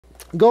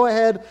Go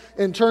ahead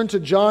and turn to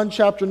John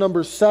chapter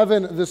number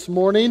 7 this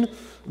morning.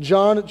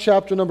 John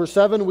chapter number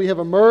 7. We have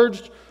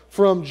emerged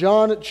from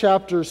John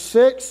chapter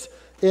 6,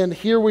 and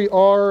here we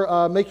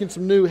are making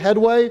some new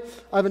headway.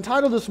 I've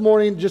entitled this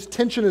morning just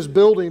Tension is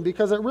Building,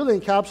 because it really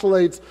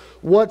encapsulates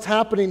what's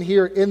happening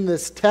here in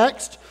this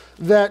text.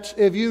 That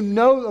if you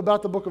know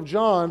about the book of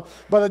John,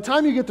 by the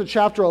time you get to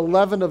chapter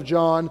 11 of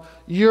John,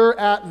 you're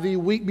at the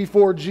week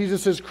before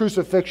Jesus'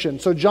 crucifixion.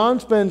 So John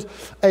spends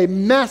a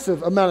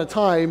massive amount of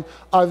time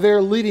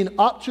there leading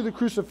up to the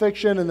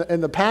crucifixion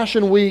and the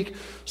Passion Week.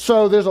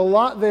 So there's a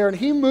lot there, and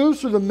he moves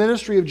through the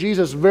ministry of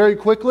Jesus very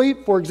quickly.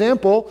 For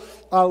example,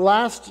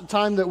 last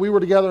time that we were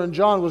together in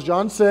John was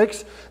John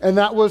 6, and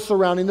that was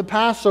surrounding the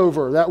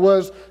Passover. That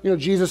was,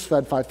 Jesus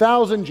fed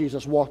 5,000,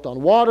 Jesus walked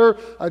on water,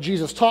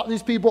 Jesus taught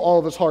these people all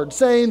of his hard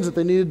sayings, that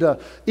they needed to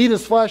eat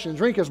his flesh and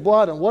drink his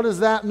blood, and what does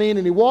that mean?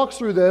 And he walks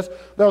through this.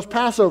 That was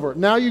Passover.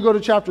 Now you go to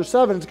chapter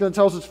 7, it's going to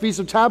tell us it's Feast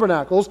of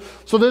Tabernacles.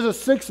 So there's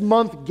a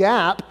 6-month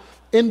gap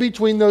in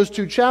between those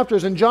two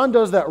chapters, and John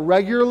does that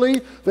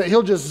regularly, that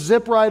he'll just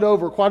zip right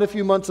over quite a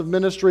few months of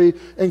ministry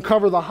and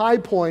cover the high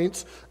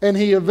points, and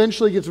he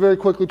eventually gets very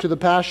quickly to the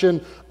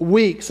Passion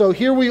Week. So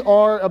here we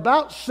are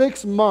about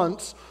 6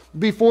 months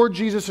before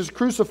Jesus is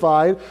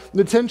crucified.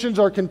 The tensions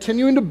are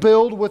continuing to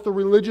build with the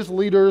religious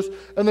leaders,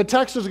 and the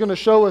text is going to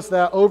show us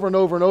that over and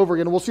over and over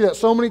again. We'll see that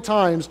so many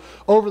times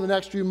over the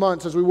next few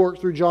months as we work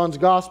through John's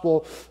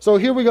gospel. So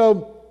here we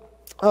go.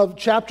 Of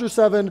chapter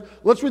 7.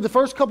 Let's read the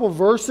first couple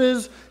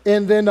verses,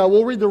 and then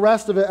we'll read the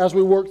rest of it as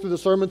we work through the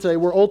sermon today.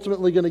 We're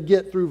ultimately going to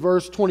get through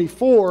verse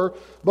 24,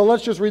 but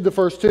let's just read the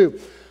first two.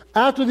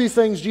 After these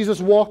things, Jesus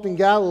walked in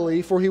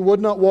Galilee, for he would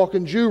not walk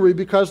in Jewry,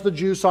 because the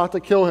Jews sought to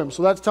kill him.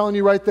 So that's telling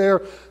you right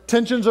there,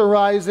 tensions are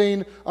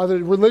rising.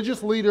 The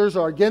religious leaders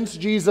are against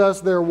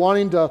Jesus. They're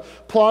wanting to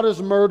plot his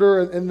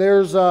murder, and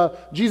there's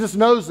Jesus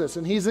knows this,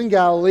 and he's in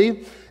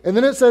Galilee. And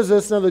then it says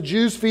this, now the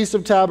Jews' Feast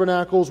of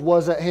Tabernacles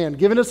was at hand.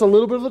 Giving us a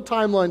little bit of the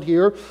timeline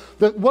here.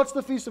 What's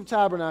the Feast of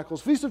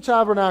Tabernacles? Feast of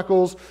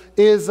Tabernacles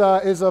is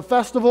a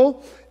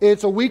festival.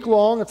 It's a week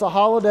long. It's a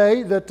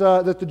holiday that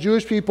the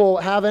Jewish people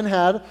have and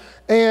had.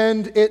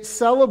 And it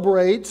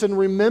celebrates and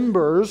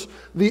remembers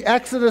the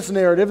Exodus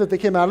narrative that they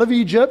came out of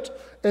Egypt,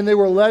 and they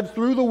were led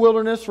through the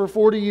wilderness for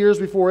 40 years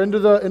before into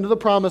the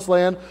promised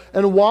land.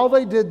 And while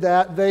they did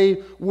that,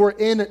 they were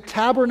in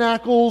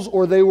tabernacles,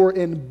 or they were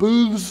in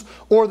booths,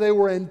 or they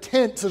were in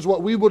tents is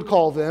what we would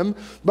call them.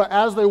 But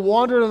as they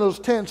wandered in those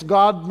tents,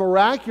 God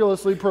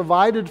miraculously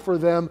provided for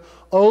them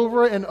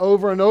over and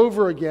over and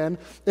over again.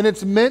 And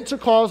it's meant to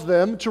cause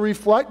them to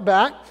reflect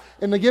back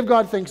and to give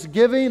God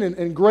thanksgiving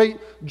and great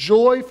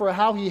joy for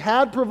how he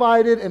had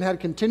provided and had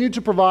continued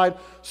to provide.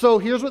 So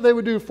here's what they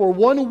would do. For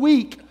 1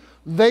 week,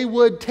 they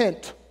would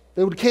tent.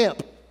 They would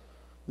camp.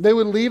 They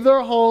would leave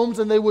their homes,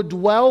 and they would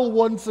dwell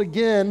once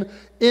again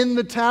in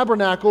the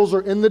tabernacles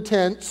or in the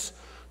tents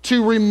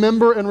to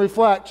remember and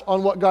reflect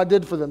on what God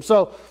did for them.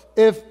 So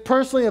if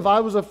I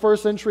was a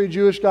first century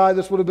Jewish guy,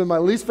 this would have been my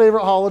least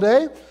favorite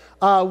holiday.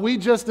 We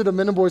just did a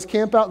Men and Boys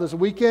camp out this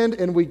weekend,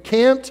 and we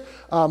camped.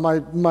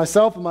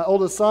 Myself and my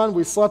oldest son,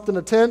 we slept in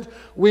a tent.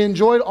 We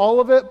enjoyed all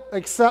of it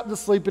except the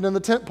sleeping in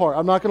the tent part.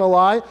 I'm not going to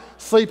lie.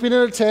 Sleeping in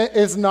a tent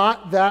is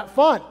not that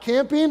fun.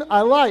 Camping,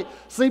 I like.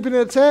 Sleeping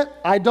in a tent,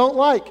 I don't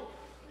like.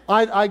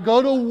 I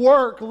go to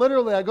work,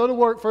 literally, I go to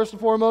work first and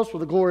foremost for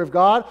the glory of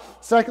God.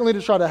 Secondly,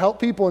 to try to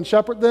help people and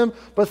shepherd them.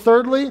 But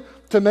thirdly,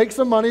 to make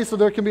some money so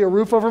there can be a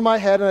roof over my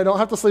head and I don't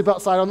have to sleep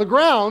outside on the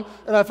ground.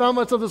 And I found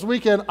myself this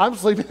weekend, I'm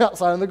sleeping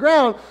outside on the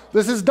ground.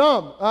 This is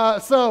dumb.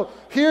 So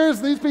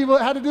here's these people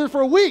that had to do it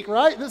for a week,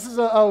 right? This is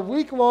a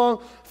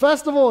week-long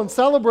festival and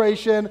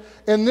celebration,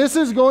 and this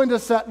is going to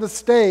set the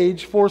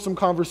stage for some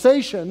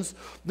conversations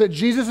that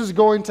Jesus is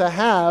going to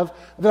have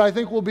that I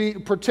think will be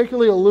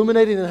particularly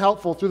illuminating and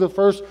helpful through the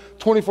first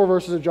 24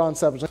 verses of John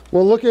 7.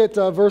 We'll look at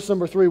verse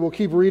number 3. We'll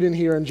keep reading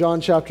here in John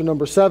chapter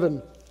number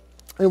 7.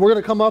 And we're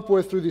going to come up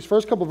with, through these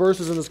first couple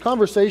verses in this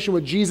conversation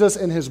with Jesus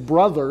and his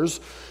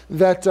brothers,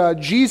 that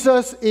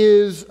Jesus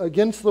is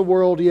against the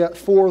world, yet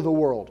for the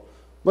world.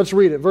 Let's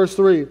read it. Verse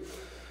 3.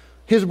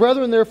 His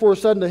brethren therefore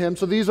said unto him,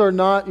 so these are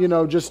not,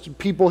 just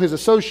people, his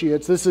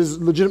associates. This is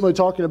legitimately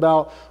talking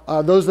about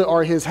those that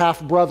are his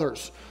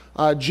half-brothers.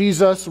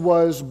 Jesus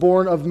was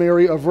born of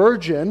Mary, a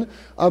virgin,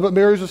 but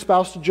Mary was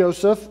espoused to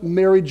Joseph,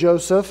 married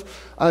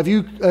Joseph. If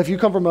you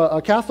come from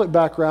a Catholic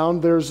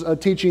background, there's a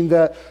teaching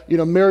that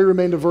Mary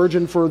remained a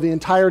virgin for the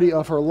entirety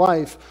of her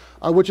life,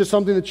 which is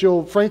something that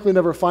you'll frankly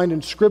never find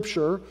in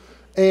Scripture.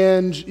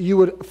 And you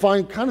would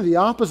find kind of the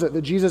opposite,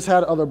 that Jesus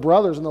had other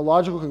brothers. And the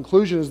logical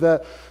conclusion is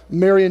that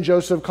Mary and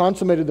Joseph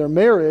consummated their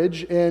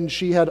marriage, and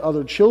she had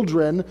other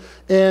children.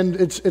 And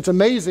it's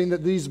amazing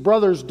that these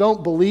brothers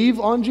don't believe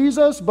on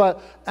Jesus,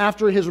 but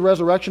after his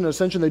resurrection and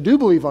ascension, they do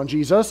believe on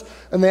Jesus,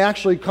 and they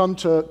actually come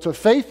to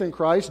faith in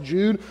Christ.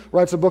 Jude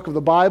writes a book of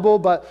the Bible,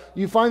 but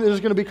you find that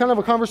there's going to be kind of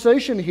a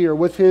conversation here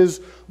with his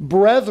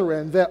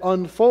brethren that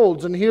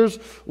unfolds. And here's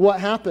what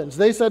happens.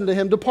 They said unto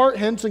him, depart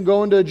hence and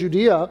go into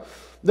Judea,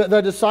 that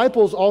thy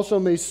disciples also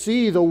may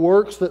see the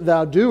works that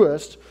thou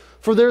doest.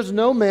 For there's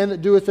no man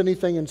that doeth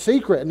anything in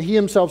secret, and he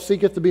himself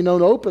seeketh to be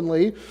known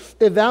openly.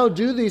 If thou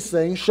do these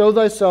things, show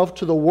thyself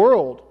to the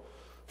world.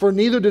 For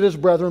neither did his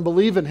brethren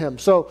believe in him.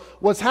 So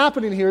what's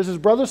happening here is his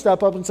brothers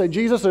step up and say,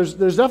 Jesus, there's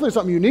definitely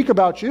something unique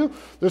about you.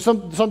 There's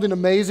something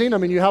amazing. I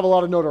mean, you have a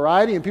lot of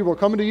notoriety and people are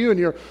coming to you and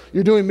you're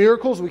doing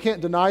miracles. We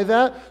can't deny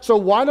that. So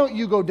why don't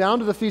you go down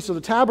to the Feast of the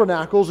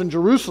Tabernacles in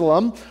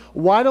Jerusalem?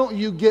 Why don't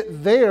you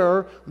get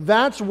there?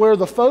 That's where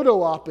the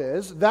photo op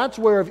is. That's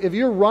where if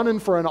you're running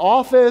for an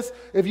office,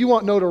 if you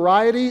want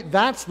notoriety,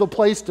 that's the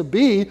place to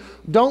be.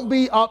 Don't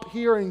be up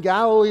here in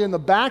Galilee in the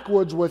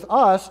backwoods with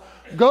us.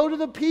 Go to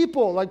the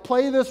people, like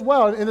play this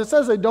well. And it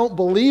says they don't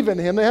believe in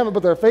him. They haven't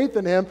put their faith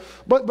in him,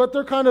 but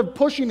they're kind of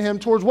pushing him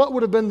towards what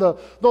would have been the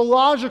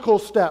logical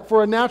step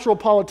for a natural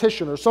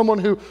politician or someone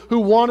who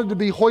wanted to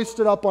be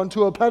hoisted up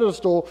onto a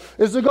pedestal,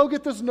 is to go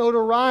get this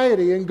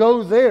notoriety and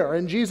go there.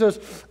 And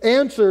Jesus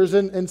answers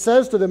and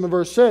says to them in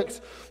verse 6,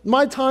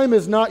 my time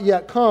is not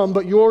yet come,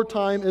 but your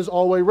time is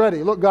always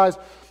ready. Look, guys,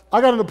 I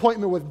got an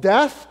appointment with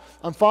death.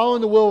 I'm following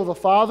the will of the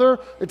Father.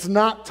 It's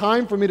not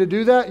time for me to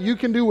do that. You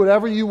can do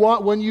whatever you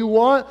want when you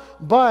want,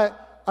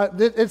 but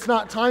it's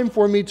not time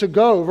for me to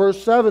go.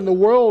 Verse 7, the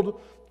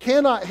world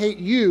cannot hate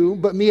you,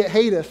 but me it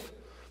hateth,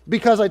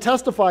 because I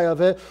testify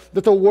of it,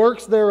 that the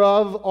works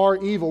thereof are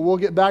evil. We'll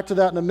get back to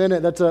that in a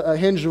minute. That's a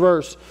hinged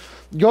verse.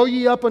 Go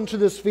ye up unto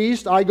this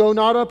feast. I go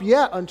not up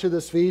yet unto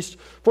this feast,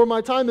 for my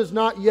time is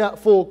not yet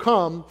full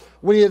come.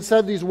 When he had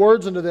said these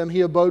words unto them,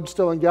 he abode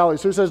still in Galilee.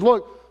 So he says,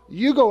 look,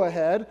 you go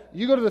ahead,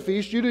 you go to the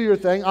feast, you do your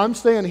thing, I'm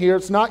staying here,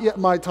 it's not yet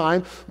my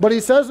time. But he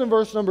says in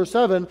verse number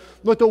 7,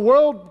 look, the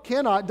world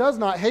does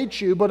not hate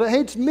you, but it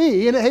hates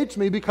me, and it hates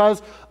me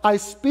because I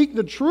speak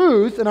the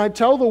truth, and I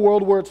tell the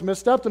world where it's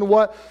misstepped and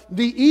what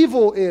the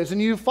evil is.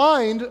 And you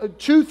find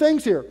two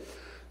things here.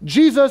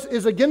 Jesus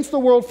is against the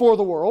world for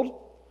the world.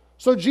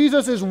 So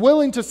Jesus is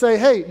willing to say,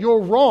 hey, you're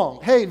wrong.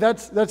 Hey,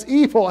 that's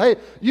evil. Hey,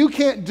 you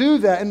can't do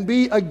that, and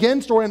be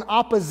against or in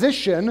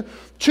opposition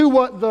to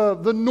what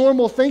the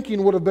normal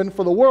thinking would have been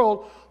for the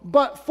world,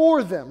 but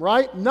for them,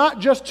 right? Not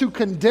just to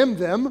condemn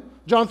them.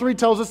 John 3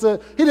 tells us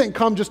that he didn't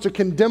come just to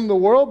condemn the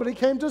world, but he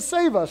came to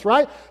save us,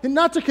 right? And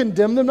not to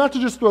condemn them, not to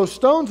just throw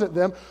stones at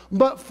them,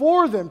 but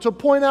for them, to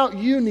point out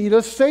you need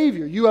a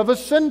Savior. You have a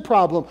sin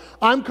problem.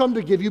 I'm come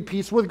to give you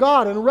peace with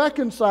God and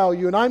reconcile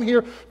you, and I'm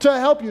here to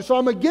help you. So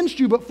I'm against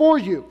you, but for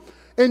you.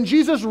 And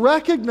Jesus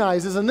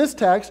recognizes in this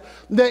text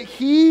that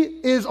he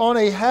is on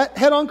a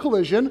head-on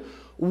collision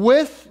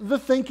with the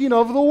thinking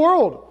of the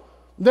world.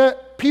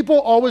 That people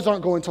always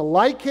aren't going to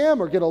like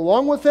him or get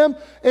along with him.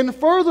 And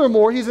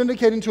furthermore, he's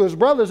indicating to his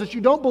brothers that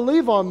you don't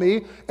believe on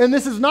me, and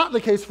this is not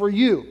the case for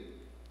you.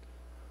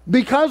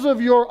 Because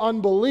of your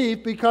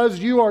unbelief, because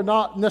you are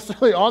not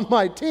necessarily on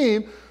my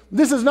team,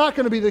 this is not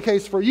going to be the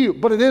case for you,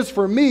 but it is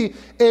for me.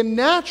 And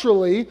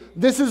naturally,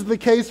 this is the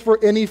case for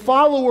any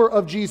follower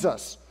of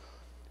Jesus.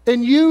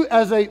 And you,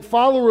 as a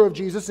follower of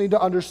Jesus, need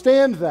to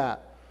understand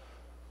that.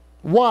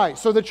 Why?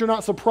 So that you're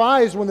not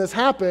surprised when this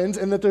happens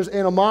and that there's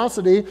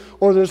animosity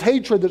or there's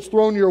hatred that's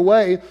thrown your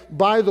way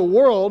by the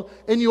world.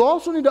 And you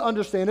also need to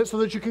understand it so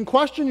that you can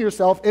question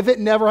yourself if it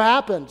never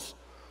happens.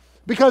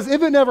 Because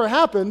if it never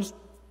happens,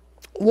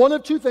 one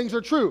of two things are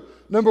true.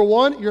 Number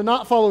one, you're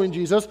not following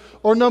Jesus.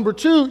 Or number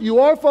two, you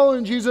are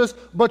following Jesus,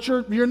 but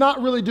you're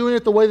not really doing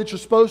it the way that you're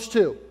supposed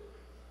to.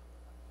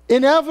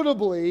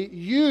 Inevitably,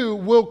 you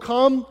will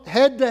come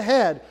head to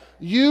head.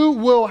 You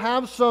will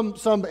have some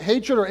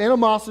hatred or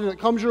animosity that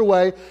comes your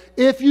way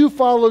if you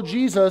follow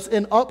Jesus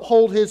and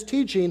uphold his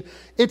teaching.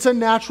 It's a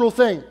natural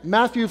thing.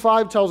 Matthew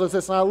 5 tells us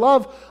this, and I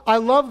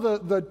love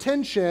the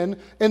tension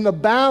and the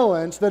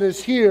balance that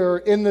is here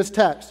in this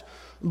text.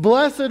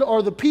 Blessed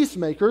are the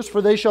peacemakers,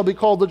 for they shall be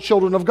called the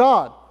children of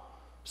God.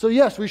 So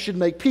yes, we should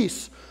make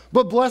peace.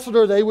 But blessed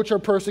are they which are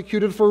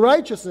persecuted for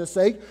righteousness'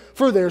 sake,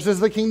 for theirs is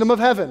the kingdom of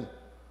heaven.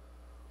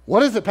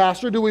 What is it,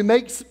 Pastor? Do we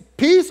make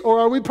peace or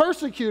are we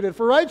persecuted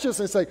for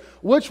righteousness' sake?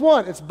 Which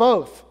one? It's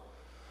both.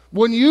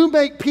 When you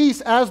make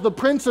peace as the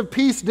Prince of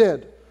Peace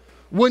did,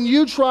 when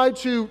you try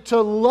to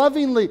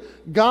lovingly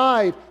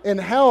guide and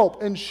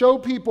help and show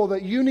people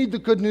that you need the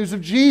good news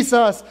of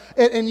Jesus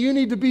and you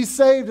need to be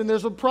saved and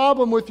there's a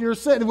problem with your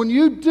sin, when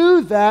you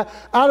do that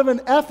out of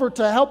an effort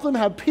to help them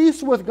have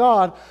peace with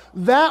God,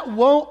 that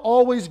won't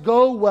always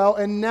go well,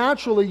 and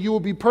naturally you will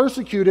be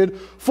persecuted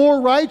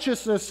for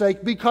righteousness'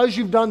 sake because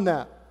you've done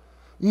that.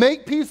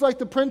 Make peace like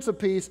the Prince of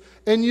Peace,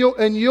 and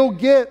you'll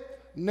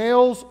get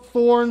nails,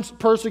 thorns,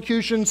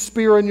 persecution,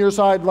 spear in your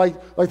side like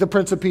the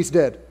Prince of Peace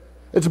did.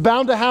 It's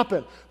bound to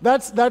happen.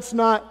 That's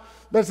not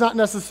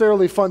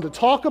necessarily fun to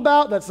talk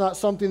about. That's not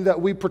something that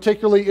we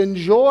particularly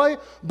enjoy,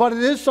 but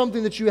it is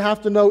something that you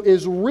have to know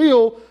is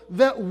real,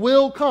 that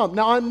will come.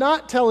 Now, I'm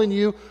not telling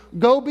you,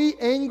 go be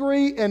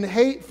angry and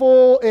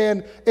hateful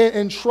and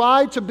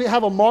try to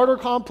have a martyr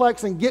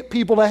complex and get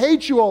people to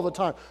hate you all the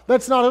time.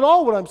 That's not at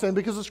all what I'm saying,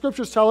 because the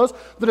scriptures tell us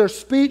that our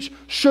speech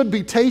should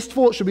be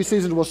tasteful, it should be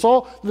seasoned with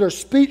salt, that our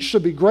speech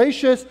should be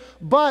gracious,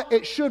 but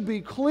it should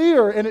be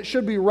clear and it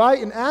should be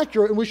right and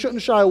accurate, and we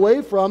shouldn't shy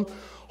away from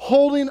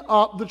holding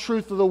up the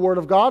truth of the Word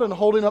of God and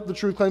holding up the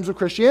true claims of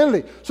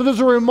Christianity. So there's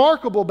a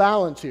remarkable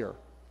balance here.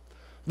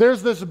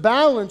 There's this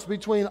balance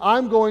between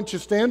I'm going to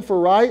stand for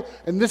right,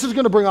 and this is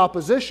going to bring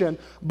opposition,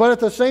 but at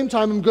the same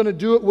time, I'm going to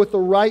do it with the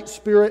right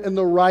spirit and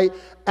the right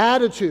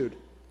attitude.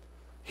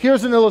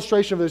 Here's an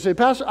illustration of this. You say,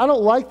 Pastor, I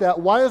don't like that.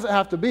 Why does it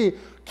have to be?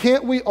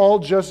 Can't we all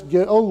just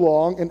get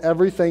along and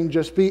everything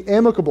just be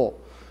amicable?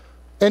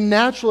 And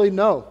naturally,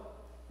 no.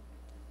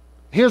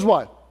 Here's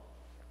why.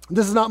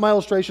 This is not my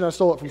illustration. I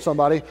stole it from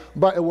somebody,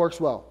 but it works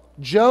well.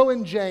 Joe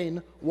and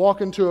Jane walk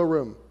into a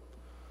room.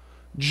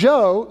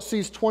 Joe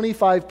sees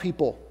 25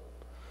 people.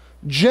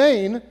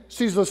 Jane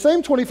sees the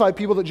same 25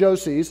 people that Joe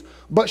sees,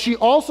 but she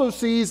also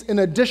sees an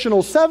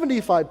additional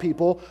 75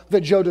 people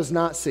that Joe does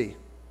not see.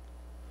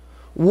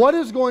 What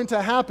is going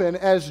to happen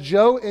as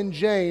Joe and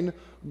Jane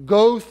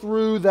go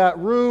through that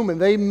room and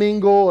they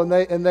mingle and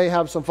they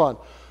have some fun?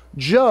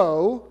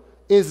 Joe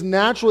is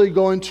naturally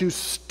going to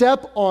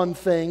step on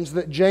things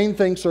that Jane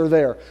thinks are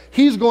there.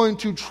 He's going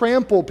to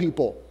trample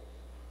people.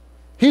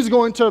 He's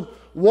going to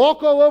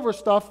walk all over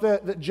stuff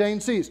that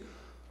Jane sees.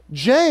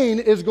 Jane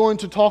is going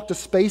to talk to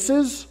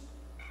spaces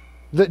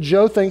that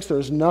Joe thinks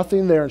there's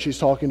nothing there and she's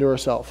talking to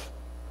herself.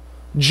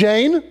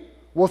 Jane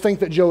will think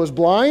that Joe is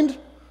blind.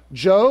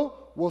 Joe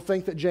will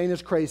think that Jane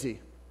is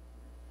crazy.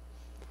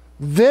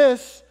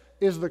 This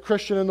is the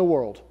Christian in the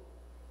world.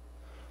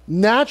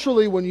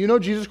 Naturally, when you know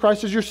Jesus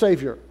Christ is your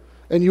Savior,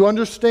 and you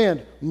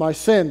understand my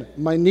sin,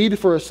 my need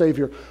for a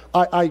Savior,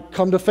 I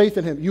come to faith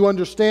in Him. You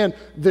understand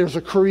there's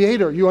a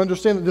Creator. You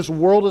understand that this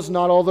world is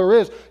not all there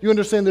is. You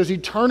understand there's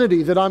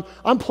eternity, that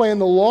I'm playing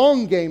the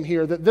long game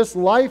here, that this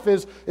life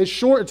is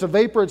short, it's a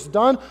vapor, it's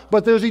done,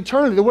 but there's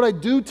eternity. That what I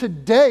do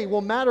today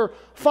will matter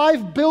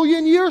 5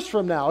 billion years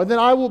from now, and then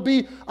I will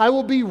be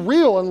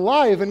real and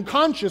live and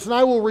conscious, and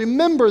I will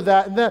remember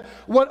that, and that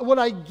what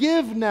I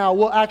give now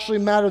will actually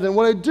matter then.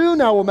 What I do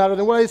now will matter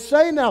then. What I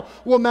say now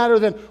will matter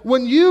then.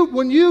 When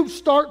you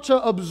start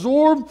to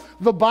absorb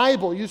the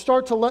Bible, you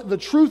start to let the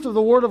truth of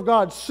the Word of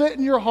God sit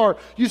in your heart,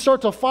 you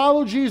start to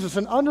follow Jesus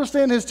and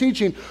understand His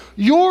teaching,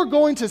 you're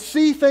going to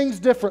see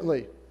things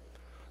differently.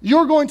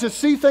 You're going to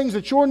see things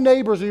that your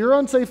neighbors or your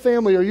unsafe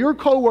family or your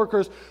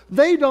coworkers,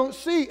 they don't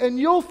see, and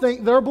you'll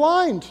think they're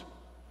blind.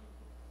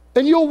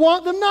 And you'll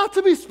want them not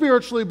to be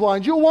spiritually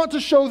blind. You'll want to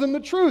show them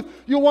the truth.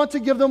 You'll want to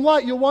give them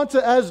light. You'll want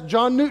to, as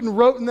John Newton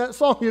wrote in that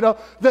song,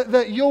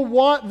 that you'll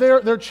want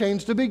their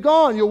chains to be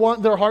gone. You'll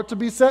want their heart to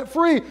be set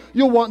free.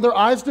 You'll want their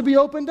eyes to be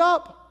opened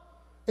up.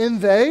 And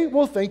they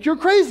will think you're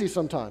crazy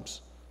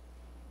sometimes.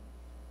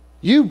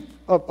 A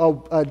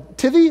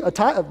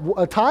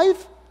tithe?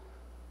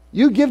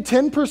 You give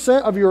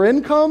 10% of your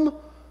income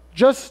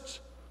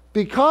just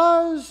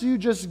because you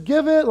just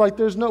give it, like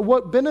there's no,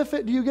 what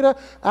benefit do you get?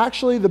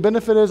 Actually, the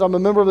benefit is I'm a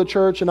member of the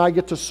church and I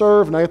get to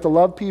serve and I get to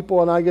love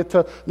people and I get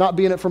to not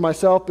be in it for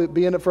myself, but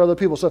be in it for other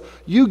people. So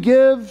you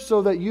give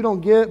so that you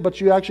don't get, but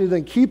you actually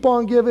then keep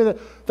on giving.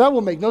 That will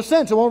make no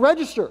sense. It won't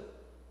register.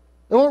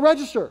 It won't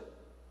register.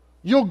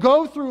 You'll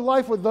go through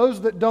life with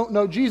those that don't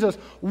know Jesus,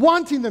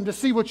 wanting them to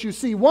see what you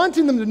see,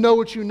 wanting them to know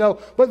what you know,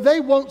 but they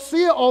won't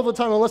see it all the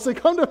time unless they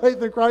come to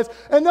faith in Christ,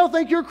 and they'll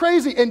think you're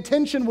crazy, and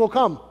tension will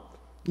come.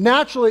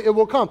 Naturally, it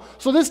will come.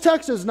 So this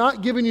text is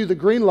not giving you the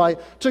green light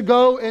to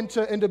go and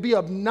to be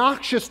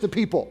obnoxious to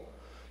people.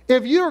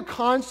 If you're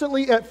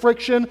constantly at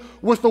friction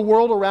with the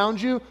world around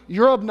you,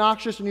 you're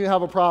obnoxious and you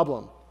have a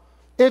problem.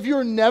 If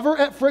you're never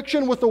at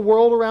friction with the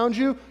world around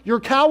you, you're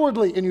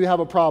cowardly and you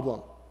have a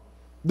problem.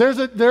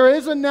 There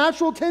is a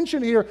natural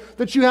tension here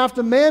that you have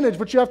to manage,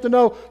 but you have to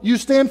know you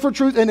stand for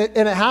truth, and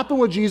it happened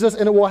with Jesus,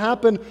 and it will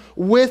happen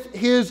with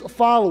His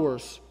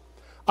followers.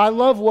 I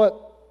love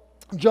what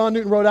John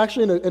Newton wrote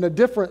actually in a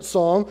different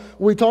song.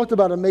 We talked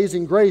about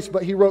Amazing Grace,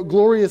 but he wrote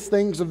Glorious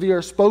Things of Thee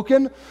Are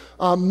Spoken.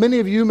 Many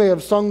of you may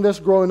have sung this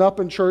growing up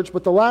in church,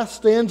 but the last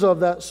stanza of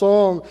that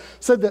song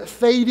said that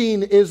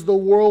fading is the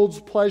world's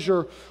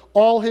pleasure,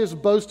 all his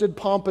boasted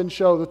pomp and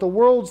show, that the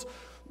world's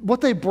what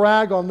they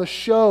brag on, the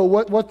show,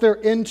 what they're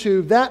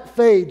into, that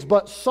fades,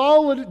 but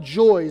solid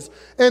joys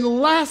and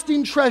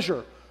lasting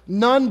treasure,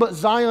 none but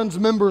Zion's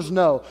members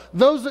know.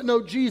 Those that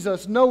know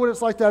Jesus know what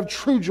it's like to have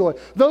true joy.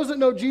 Those that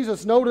know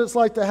Jesus know what it's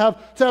like to have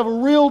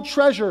real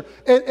treasure,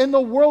 and the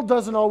world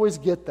doesn't always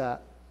get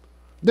that.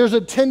 There's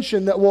a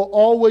tension that will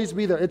always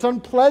be there. It's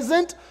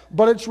unpleasant,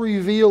 but it's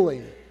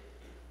revealing.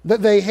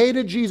 That they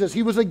hated Jesus.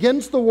 He was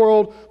against the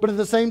world, but at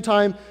the same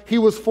time, He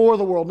was for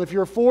the world. And if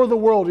you're for the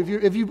world,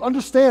 if you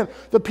understand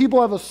that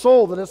people have a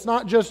soul, that it's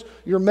not just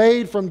you're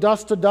made from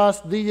dust to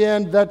dust, the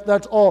end,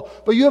 that's all,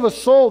 but you have a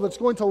soul that's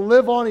going to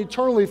live on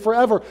eternally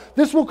forever,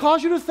 this will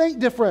cause you to think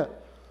different.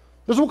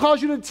 This will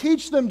cause you to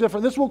teach them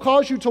different. This will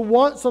cause you to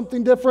want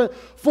something different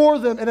for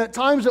them, and at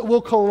times it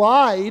will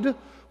collide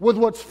with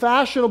what's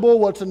fashionable,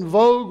 what's in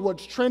vogue,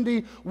 what's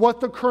trendy,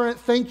 what the current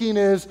thinking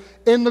is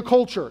in the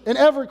culture, in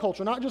every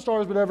culture, not just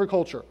ours, but every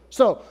culture.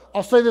 So,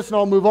 I'll say this and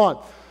I'll move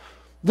on.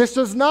 This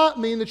does not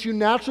mean that you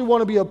naturally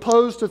want to be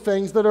opposed to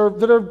things that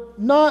are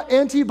not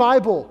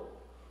anti-Bible.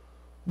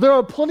 There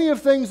are plenty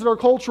of things that are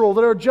cultural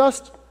that are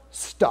just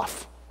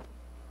stuff.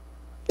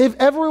 If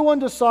everyone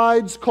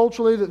decides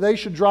culturally that they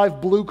should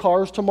drive blue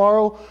cars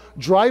tomorrow,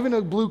 driving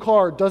a blue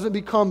car doesn't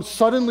become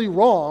suddenly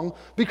wrong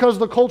because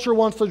the culture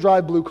wants to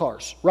drive blue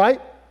cars, right?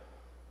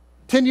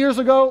 10 years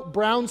ago,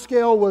 brown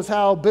scale was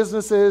how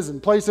businesses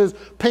and places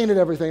painted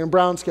everything in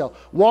brown scale.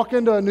 Walk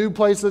into a new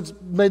place that's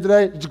made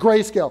today, it's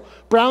grayscale.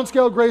 Brown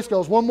scale, grayscale.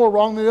 Is one more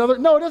wrong than the other?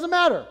 No, it doesn't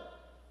matter.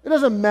 It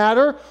doesn't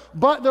matter,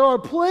 but there are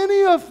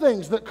plenty of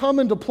things that come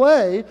into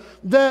play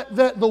that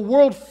the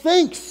world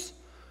thinks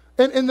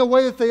and in the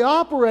way that they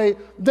operate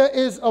that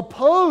is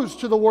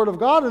opposed to the Word of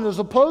God and is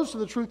opposed to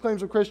the truth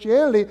claims of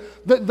Christianity,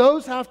 that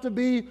those have to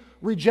be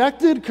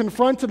rejected,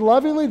 confronted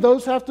lovingly.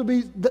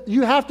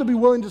 You have to be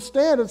willing to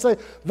stand and say,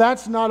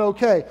 that's not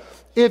okay.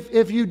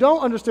 If you don't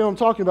understand what I'm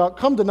talking about,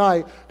 come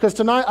tonight, because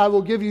tonight I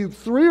will give you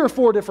 3 or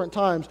 4 different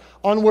times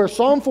on where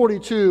Psalm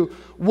 42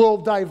 will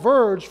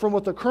diverge from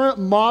what the current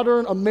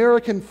modern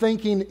American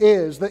thinking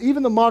is, that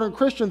even the modern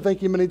Christian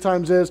thinking many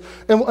times is,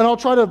 and I'll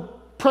try to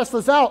press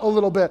this out a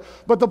little bit.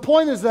 But the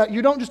point is that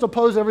you don't just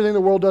oppose everything the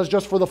world does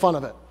just for the fun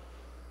of it.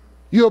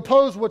 You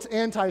oppose what's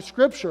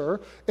anti-Scripture,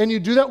 and you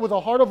do that with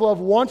a heart of love,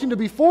 wanting to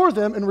be for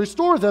them and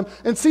restore them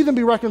and see them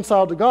be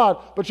reconciled to God,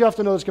 but you have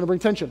to know it's going to bring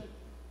tension.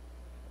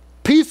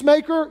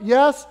 Peacemaker,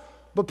 yes,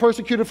 but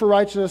persecuted for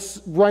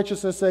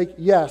righteousness' sake,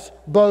 yes,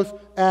 both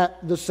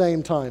at the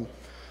same time.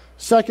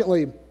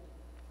 Secondly,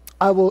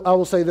 I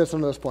will say this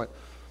on this point.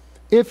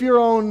 If your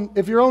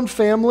own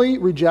family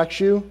rejects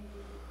you,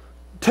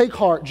 take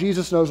heart,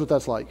 Jesus knows what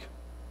that's like.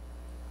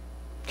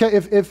 Okay,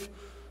 if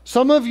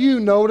some of you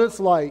know what it's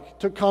like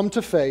to come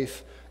to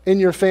faith and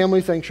your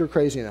family thinks you're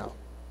crazy now,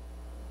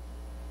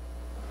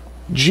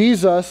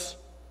 Jesus,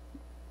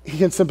 he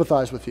can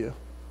sympathize with you.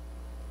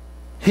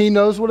 He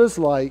knows what it's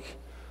like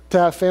to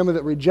have family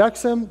that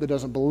rejects him, that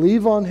doesn't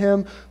believe on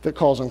him, that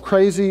calls him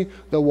crazy,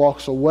 that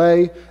walks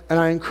away. And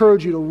I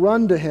encourage you to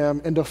run to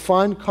him and to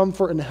find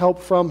comfort and help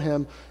from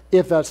him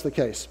if that's the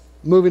case.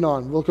 Moving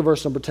on, look at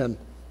verse number 10.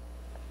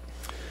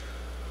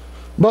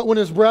 But when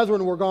his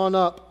brethren were gone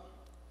up,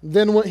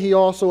 then went he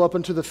also up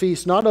into the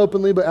feast, not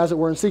openly, but as it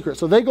were in secret.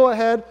 So they go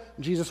ahead,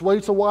 Jesus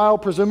waits a while,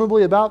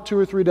 presumably about 2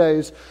 or 3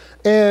 days,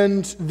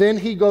 and then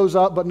he goes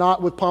up, but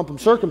not with pomp and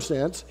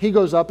circumstance. He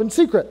goes up in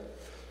secret.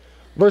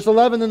 Verse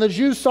 11, then the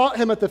Jews sought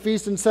him at the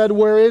feast and said,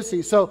 where is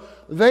he? So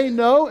they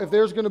know if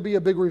there's going to be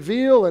a big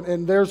reveal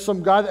and there's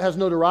some guy that has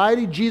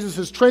notoriety, Jesus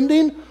is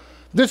trending.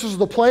 This is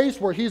the place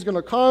where he's going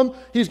to come,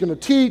 he's going to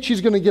teach, he's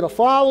going to get a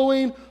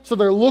following. So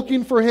they're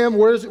looking for him.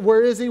 Where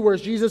is he?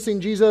 Where's Jesus? Seeing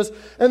Jesus.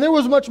 And there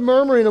was much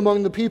murmuring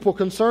among the people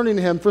concerning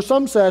him. For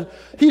some said,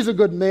 he's a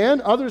good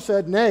man. Others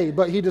said, nay,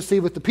 but he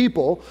deceiveth the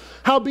people.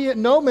 Howbeit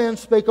no man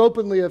spake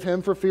openly of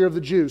him for fear of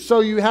the Jews.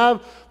 So you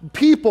have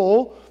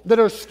people that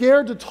are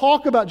scared to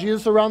talk about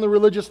Jesus around the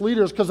religious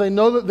leaders because they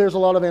know that there's a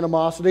lot of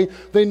animosity.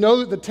 They know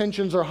that the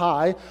tensions are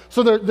high.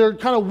 So they're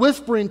kind of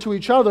whispering to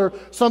each other.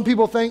 Some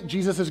people think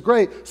Jesus is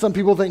great. Some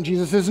people think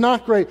Jesus is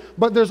not great.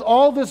 But there's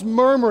all this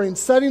murmuring,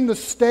 setting the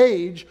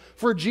stage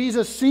for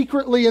Jesus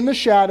secretly in the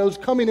shadows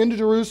coming into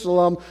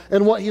Jerusalem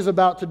and what he's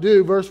about to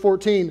do. Verse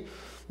 14.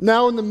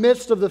 Now in the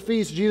midst of the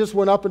feast, Jesus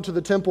went up into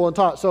the temple and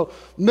taught. So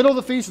middle of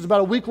the feast is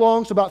about a week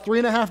long, so about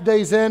 3.5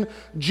 days in,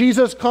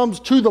 Jesus comes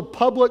to the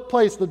public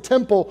place, the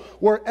temple,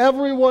 where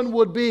everyone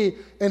would be,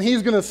 and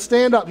he's going to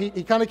stand up.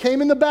 He kind of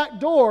came in the back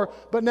door,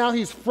 but now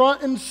he's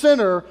front and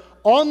center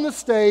on the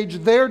stage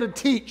there to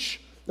teach.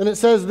 And it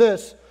says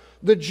this,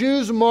 the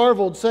Jews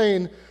marveled,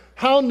 saying,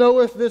 how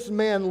knoweth this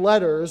man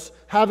letters,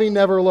 having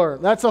never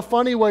learned? That's a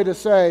funny way to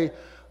say,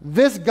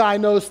 this guy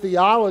knows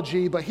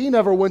theology, but he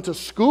never went to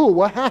school.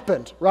 What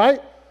happened, right?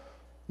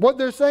 What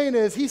they're saying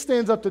is he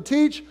stands up to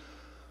teach.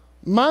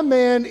 My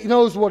man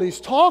knows what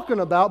he's talking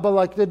about, but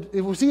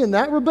was he in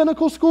that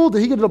rabbinical school?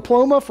 Did he get a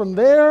diploma from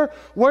there?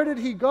 Where did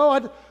he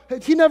go?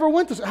 He never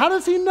went to. How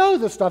does he know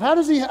this stuff? How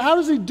does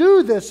he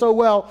do this so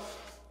well?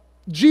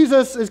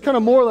 Jesus is kind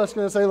of more or less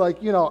going to say,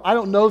 I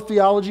don't know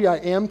theology, I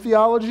am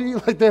theology.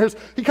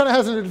 He kind of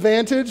has an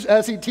advantage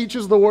as he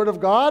teaches the Word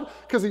of God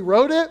because he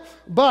wrote it.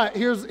 But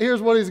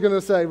here's what he's going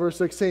to say, verse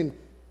 16.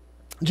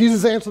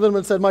 Jesus answered them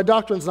and said, my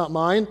doctrine's not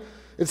mine.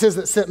 It's his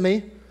that sent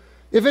me.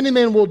 If any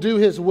man will do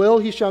his will,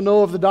 he shall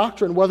know of the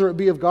doctrine, whether it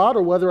be of God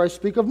or whether I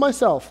speak of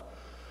myself.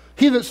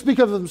 He that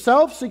speaketh of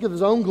himself seeketh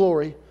his own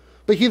glory.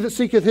 But he that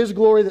seeketh his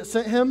glory that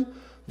sent him,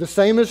 the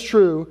same is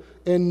true,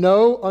 and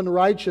no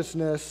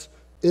unrighteousness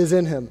is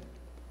in him.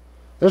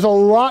 There's a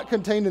lot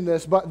contained in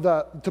this,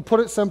 but to put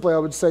it simply, I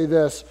would say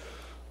this.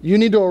 You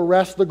need to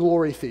arrest the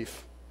glory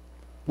thief.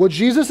 What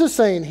Jesus is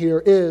saying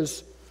here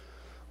is,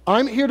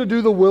 I'm here to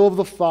do the will of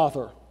the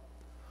Father.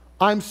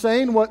 I'm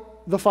saying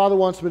what the Father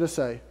wants me to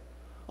say.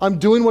 I'm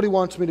doing what he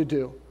wants me to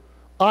do.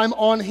 I'm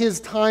on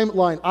his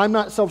timeline. I'm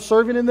not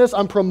self-serving in this.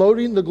 I'm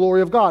promoting the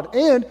glory of God.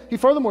 And he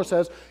furthermore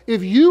says,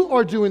 if you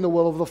are doing the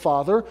will of the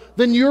Father,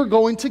 then you're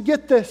going to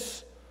get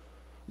this.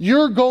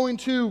 You're going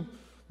to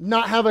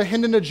not have a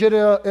hidden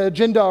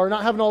agenda or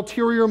not have an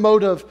ulterior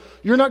motive.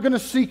 You're not going to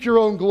seek your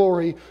own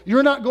glory.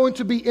 You're not going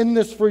to be in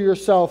this for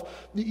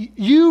yourself.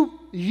 You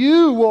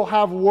will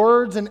have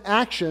words and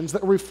actions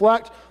that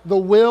reflect the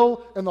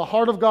will and the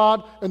heart of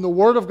God and the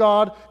Word of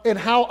God, and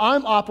how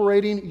I'm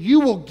operating,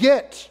 you will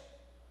get.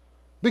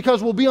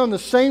 Because we'll be on the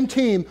same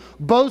team,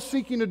 both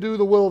seeking to do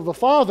the will of the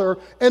Father,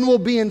 and we'll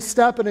be in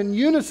step and in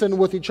unison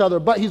with each other.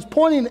 But he's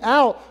pointing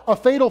out a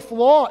fatal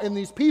flaw in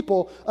these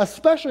people,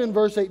 especially in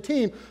verse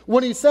 18,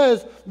 when he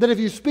says that if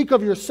you speak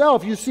of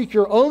yourself, you seek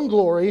your own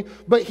glory,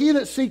 but he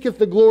that seeketh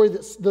the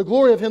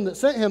glory of him that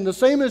sent him, the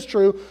same is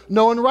true,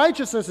 no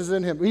unrighteousness is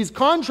in him. He's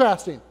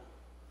contrasting.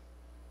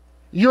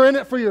 You're in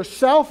it for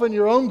yourself and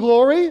your own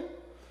glory,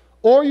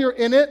 or you're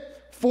in it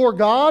for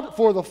God,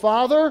 for the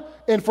Father,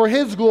 and for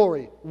His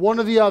glory, one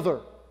or the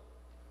other.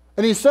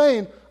 And he's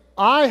saying,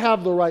 I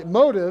have the right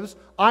motives,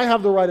 I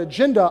have the right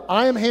agenda,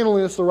 I am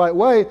handling this the right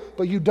way,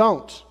 but you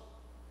don't.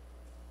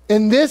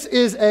 And this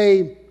is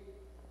a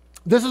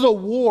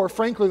war,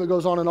 frankly, that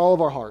goes on in all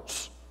of our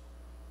hearts.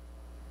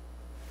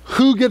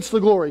 Who gets the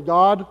glory,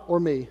 God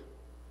or me?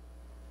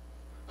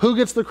 Who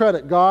gets the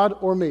credit, God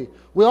or me?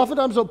 We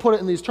oftentimes don't put it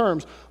in these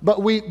terms, but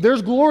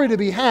there's glory to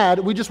be had,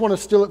 we just want to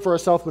steal it for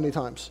ourselves many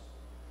times.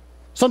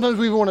 Sometimes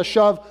we even want to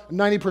shove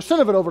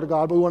 90% of it over to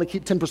God, but we want to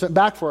keep 10%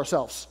 back for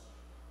ourselves.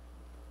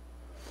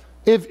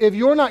 If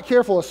you're not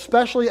careful,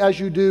 especially as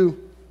you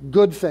do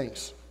good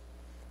things,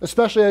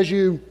 especially as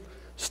you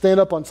stand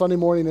up on Sunday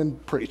morning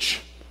and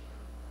preach,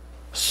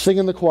 sing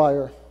in the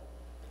choir,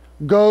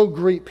 go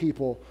greet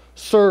people,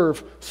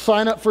 serve,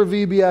 sign up for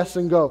VBS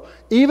and go.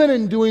 Even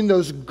in doing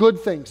those good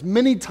things,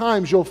 many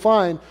times you'll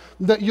find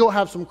that you'll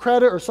have some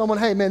credit or someone,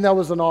 hey man, that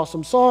was an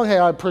awesome song. Hey,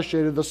 I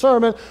appreciated the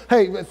sermon.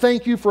 Hey,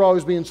 thank you for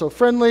always being so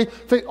friendly.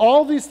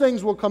 All these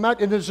things will come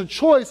out, and it's a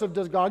choice of,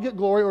 does God get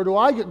glory or do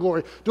I get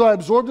glory? Do I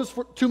absorb this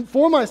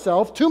for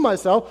myself, to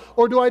myself,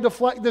 or do I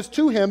deflect this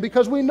to Him?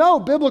 Because we know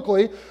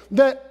biblically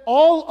that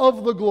all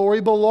of the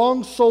glory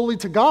belongs solely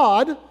to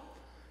God.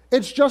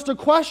 It's just a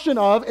question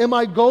of, am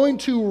I going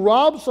to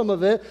rob some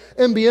of it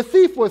and be a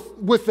thief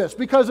with this?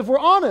 Because if we're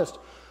honest,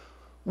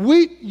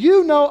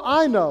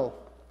 I know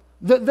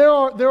that there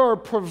are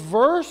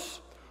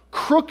perverse,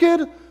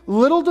 crooked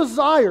little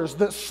desires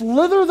that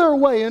slither their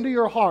way into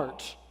your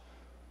heart,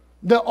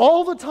 that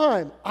all the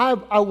time,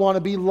 I want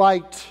to be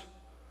liked,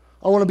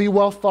 I want to be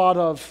well thought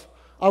of,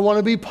 I want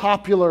to be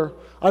popular,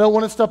 I don't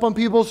want to step on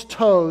people's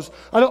toes.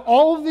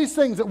 All of these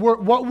things that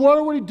what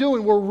are we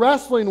doing? We're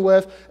wrestling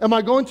with, am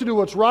I going to do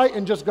what's right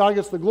and just God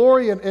gets the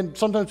glory and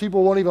sometimes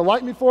people won't even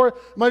like me for it?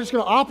 Am I just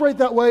going to operate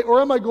that way, or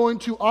am I going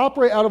to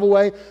operate out of a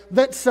way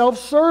that's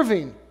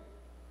self-serving?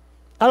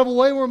 Out of a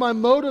way where my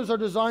motives are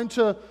designed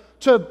to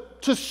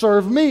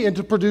serve me and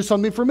to produce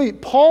something for me.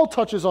 Paul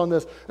touches on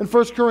this in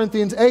 1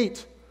 Corinthians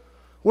 8,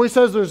 where he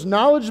says there's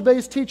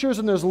knowledge-based teachers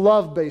and there's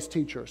love-based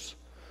teachers.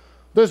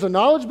 There's the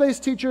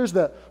knowledge-based teachers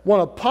that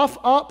want to puff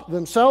up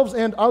themselves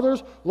and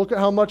others. Look at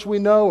how much we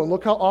know and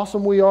look how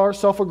awesome we are,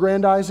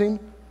 self-aggrandizing.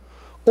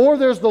 Or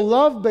there's the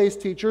love-based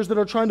teachers that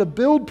are trying to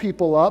build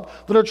people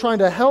up, that are trying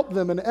to help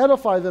them and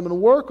edify them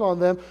and work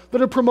on them,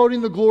 that are promoting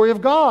the glory of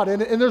God.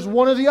 And there's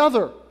one or the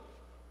other.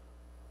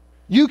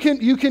 You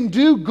can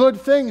do good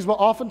things, but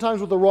oftentimes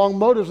with the wrong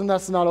motives, and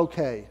that's not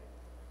okay.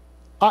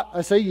 I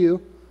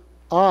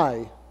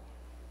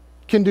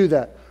can do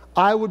that.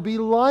 I would be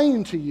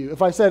lying to you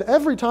if I said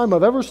every time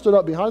I've ever stood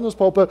up behind this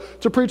pulpit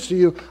to preach to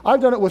you,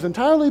 I've done it with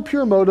entirely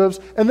pure motives,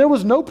 and there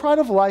was no pride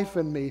of life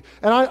in me,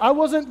 and I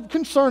wasn't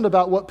concerned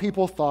about what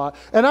people thought,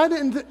 and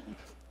that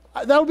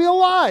would be a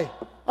lie.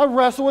 I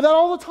wrestle with that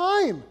all the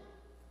time.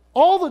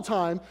 All the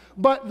time,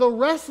 but the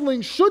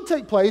wrestling should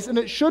take place, and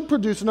it should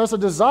produce in us a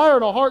desire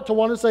and a heart to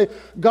want to say,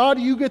 God,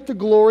 you get the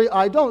glory,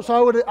 I don't.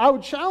 So I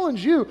would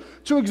challenge you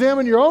to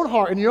examine your own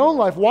heart and your own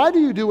life. Why do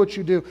you do what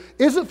you do?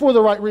 Is it for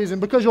the right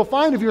reason? Because you'll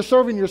find if you're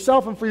serving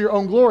yourself and for your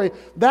own glory,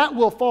 that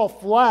will fall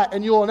flat,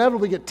 and you'll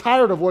inevitably get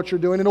tired of what you're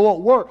doing, and it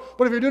won't work.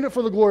 But if you're doing it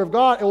for the glory of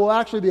God, it will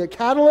actually be a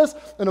catalyst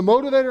and a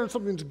motivator and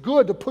something that's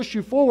good to push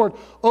you forward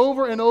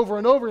over and over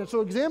and over. And so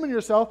examine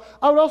yourself.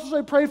 I would also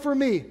say, pray for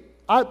me.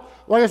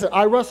 Like I said,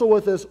 I wrestle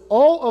with this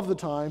all of the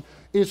time.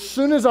 As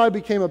soon as I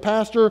became a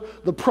pastor,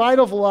 the pride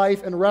of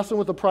life and wrestling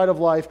with the pride of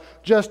life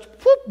just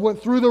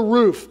went through the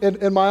roof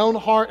in my own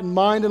heart and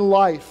mind and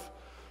life.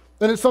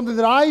 And it's something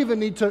that I even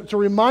need to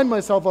remind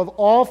myself of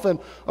often,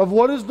 of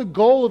what is the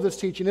goal of this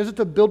teaching? Is it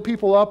to build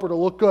people up or to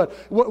look good?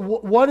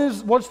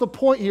 What's the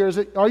point here?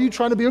 Are you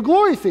trying to be a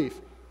glory thief?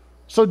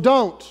 So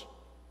don't.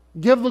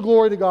 Give the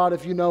glory to God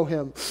if you know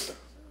Him.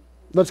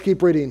 Let's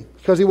keep reading,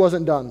 because he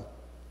wasn't done.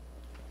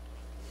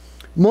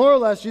 More or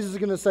less, Jesus is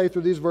going to say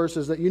through these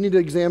verses that you need to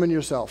examine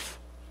yourself.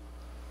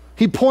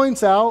 He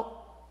points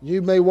out,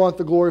 you may want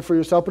the glory for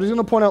yourself, but he's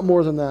going to point out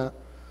more than that.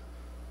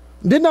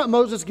 Did not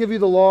Moses give you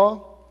the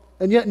law?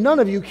 And yet none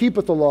of you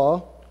keepeth the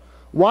law.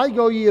 Why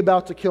go ye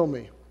about to kill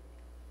me?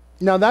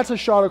 Now that's a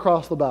shot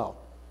across the bow.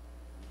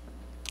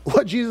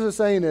 What Jesus is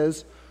saying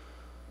is,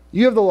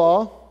 you have the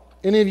law.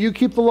 Any of you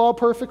keep the law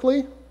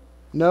perfectly?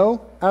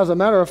 No. As a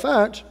matter of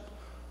fact,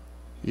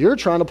 you're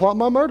trying to plot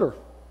my murder.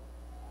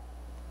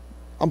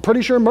 I'm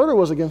pretty sure murder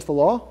was against the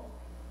law.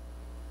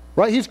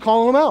 Right? He's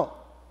calling them out.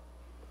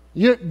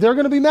 They're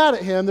going to be mad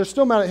at him. They're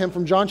still mad at him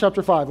from John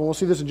chapter 5, and we'll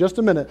see this in just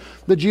a minute,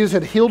 that Jesus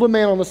had healed a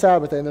man on the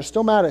Sabbath day, and they're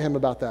still mad at him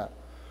about that.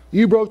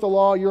 You broke the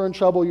law, you're in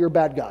trouble, you're a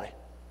bad guy.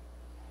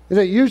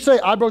 You say,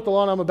 I broke the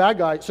law and I'm a bad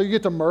guy, so you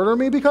get to murder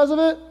me because of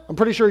it? I'm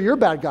pretty sure you're a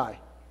bad guy.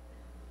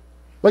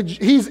 Like,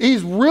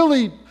 he's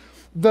really,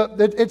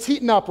 it's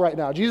heating up right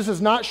now. Jesus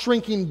is not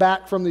shrinking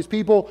back from these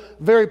people.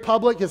 Very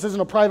public. This isn't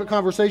a private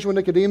conversation with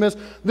Nicodemus.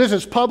 This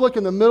is public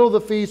in the middle of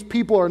the feast.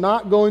 People are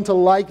not going to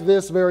like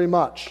this very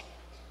much.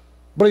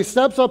 But he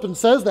steps up and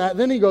says that.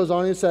 Then he goes on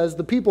and he says,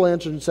 the people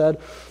answered and said,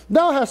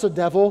 thou hast a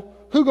devil.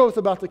 Who goeth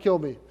about to kill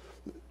me?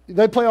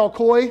 They play all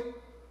coy.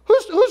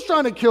 Who's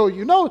trying to kill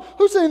you? No,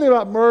 who's saying anything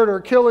about murder,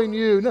 killing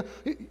you? No,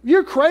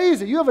 you're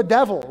crazy. You have a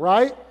devil,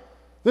 right?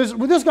 This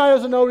guy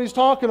doesn't know what he's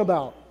talking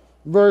about.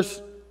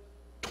 Verse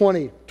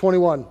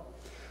 21.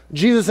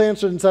 Jesus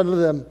answered and said to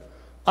them,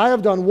 I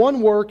have done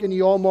one work and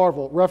ye all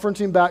marvel.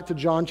 Referencing back to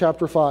John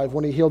chapter 5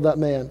 when he healed that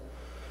man.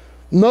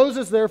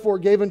 Moses therefore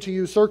gave unto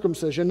you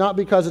circumcision, not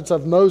because it's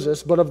of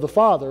Moses, but of the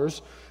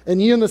fathers.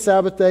 And ye on the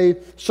Sabbath day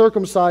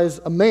circumcise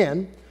a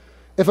man.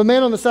 If a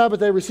man on the Sabbath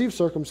day receives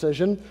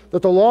circumcision,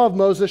 that the law of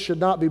Moses should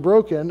not be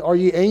broken, are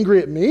ye angry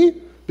at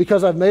me,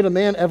 because I've made a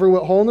man every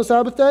whit whole on the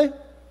Sabbath day?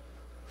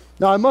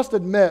 Now I must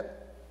admit,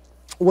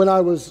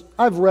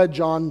 I've read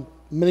John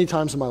many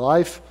times in my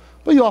life,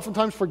 but you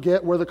oftentimes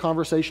forget where the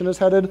conversation is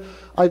headed.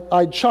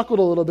 I chuckled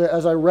a little bit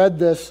as I read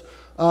this,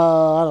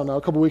 I don't know,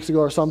 a couple weeks ago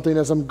or something,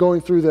 as I'm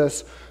going through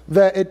this,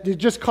 that it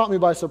just caught me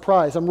by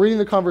surprise. I'm reading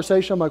the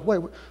conversation, I'm like,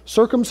 wait,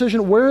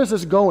 circumcision, where is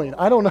this going?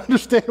 I don't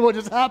understand what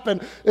just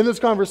happened in this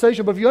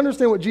conversation, but if you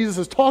understand what Jesus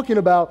is talking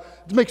about,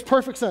 it makes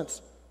perfect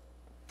sense.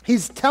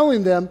 He's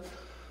telling them,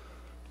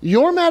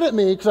 you're mad at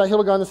me because I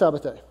healed a guy on the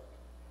Sabbath day.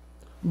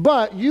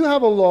 But you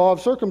have a law of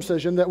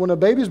circumcision that when a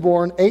baby's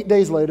born, 8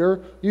 days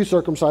later, you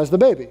circumcise the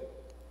baby.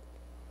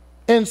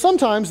 And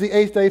sometimes the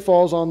 8th day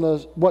falls on the,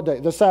 what day?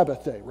 The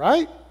Sabbath day,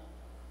 right?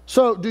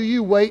 So do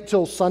you wait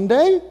till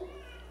Sunday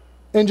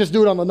and just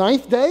do it on the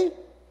 9th day?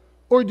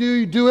 Or do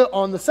you do it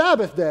on the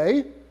Sabbath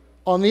day,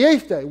 on the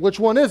 8th day? Which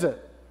one is it?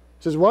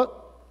 He says, what?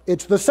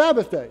 It's the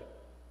Sabbath day.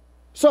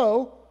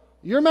 So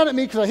you're mad at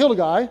me because I healed a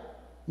guy,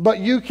 but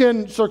you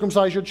can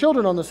circumcise your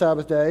children on the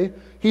Sabbath day.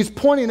 He's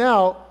pointing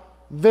out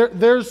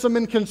there's some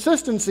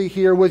inconsistency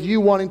here with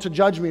you wanting to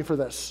judge me for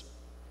this.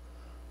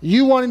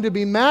 You wanting to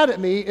be mad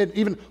at me and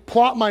even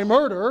plot my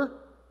murder,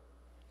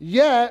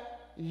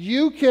 yet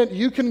you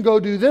can go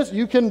do this.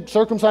 You can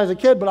circumcise a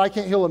kid, but I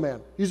can't heal a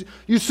man.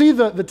 You see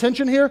the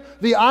tension here?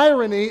 The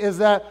irony is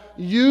that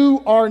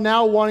you are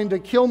now wanting to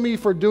kill me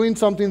for doing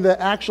something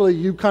that actually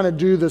you kind of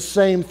do the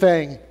same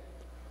thing.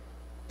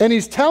 And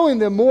he's telling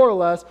them more or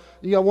less,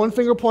 you got one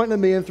finger pointing at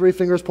me and 3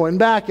 fingers pointing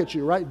back at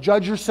you, right?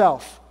 Judge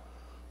yourself.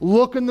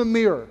 Look in the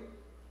mirror.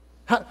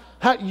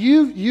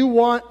 You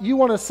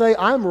want to say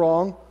I'm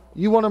wrong.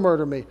 You want to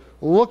murder me.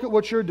 Look at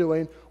what you're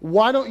doing.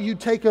 Why don't you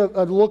take a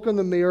look in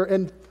the mirror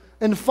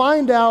and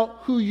find out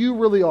who you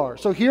really are?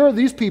 So here are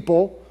these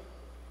people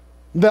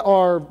that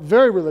are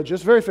very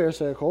religious, very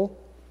pharisaical,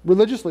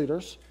 religious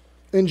leaders.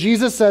 And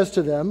Jesus says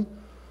to them,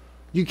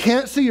 you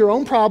can't see your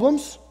own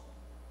problems.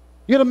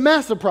 You had a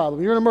massive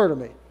problem. You're going to murder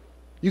me.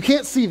 You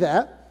can't see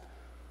that.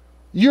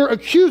 You're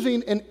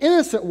accusing an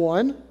innocent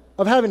one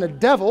of having a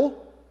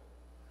devil.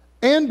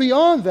 And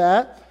beyond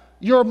that,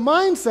 your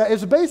mindset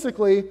is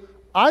basically,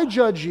 I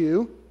judge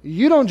you,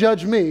 you don't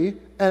judge me,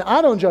 and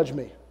I don't judge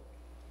me.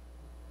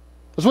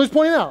 That's what he's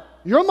pointing out.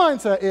 Your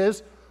mindset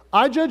is,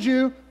 I judge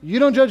you, you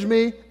don't judge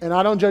me, and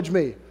I don't judge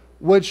me.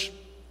 Which,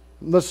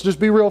 let's just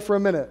be real for a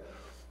minute.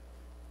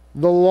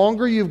 The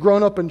longer you've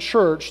grown up in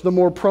church, the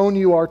more prone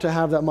you are to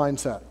have that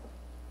mindset.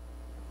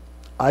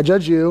 I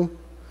judge you,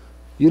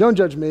 you don't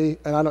judge me,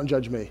 and I don't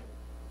judge me.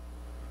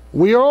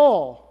 We are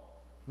all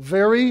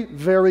very,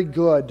 very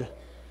good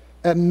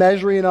at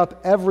measuring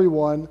up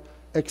everyone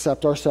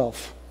except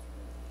ourselves.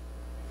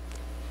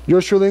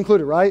 Yours truly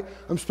included, right?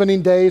 I'm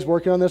spending days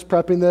working on this,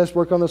 prepping this,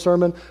 working on the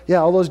sermon. Yeah,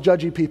 all those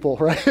judgy people,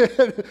 right?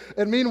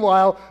 And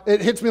meanwhile,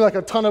 it hits me like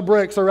a ton of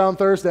bricks around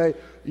Thursday.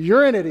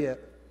 You're an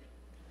idiot.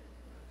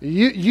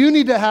 You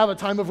need to have a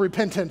time of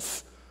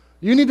repentance.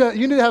 You need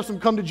to have some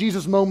come to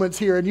Jesus moments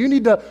here, and you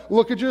need to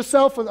look at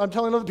yourself. And I'm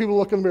telling other people to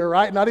look in the mirror,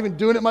 right? Not even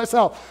doing it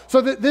myself.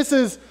 So this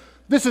is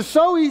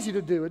so easy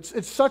to do.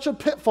 It's such a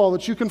pitfall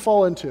that you can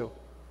fall into.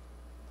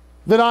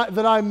 That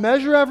I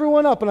measure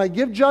everyone up and I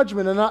give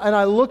judgment and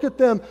I look at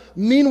them.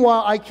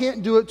 Meanwhile, I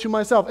can't do it to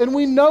myself. And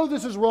we know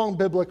this is wrong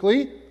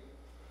biblically.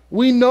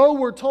 We know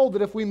we're told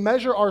that if we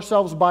measure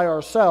ourselves by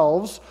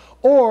ourselves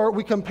or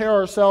we compare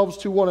ourselves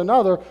to one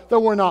another, that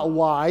we're not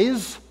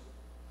wise.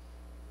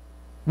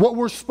 What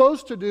we're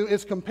supposed to do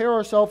is compare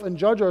ourselves and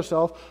judge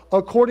ourselves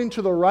according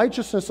to the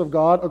righteousness of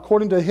God,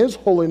 according to His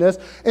holiness,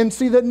 and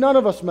see that none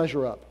of us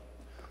measure up.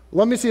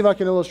 Let me see if I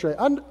can illustrate.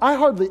 I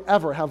hardly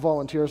ever have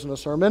volunteers in a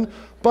sermon,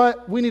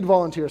 but we need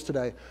volunteers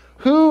today.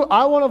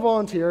 I want to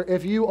volunteer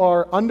if you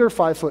are under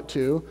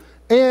 5'2",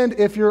 and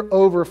if you're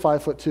over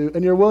 5'2",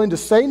 and you're willing to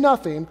say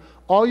nothing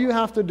all you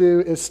have to do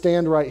is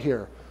stand right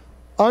here.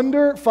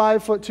 Under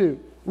 5'2".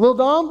 Lil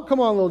Dom, come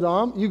on, Lil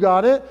Dom, you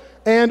got it.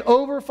 And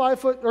over 5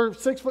 foot or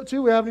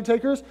 6'2", we have any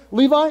takers?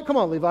 Levi, come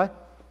on, Levi. All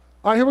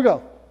right, here we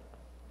go.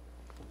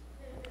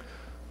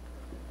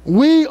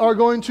 We are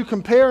going to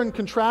compare and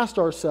contrast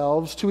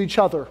ourselves to each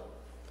other.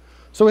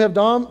 So we have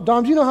Dom.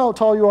 Dom, do you know how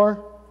tall you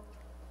are?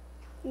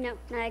 No,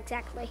 not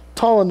exactly.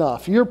 Tall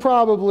enough. You're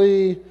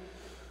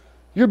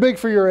big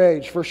for your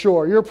age, for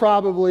sure. You're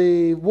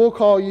probably, we'll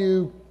call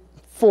you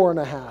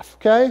 4.5,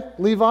 okay?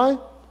 Levi,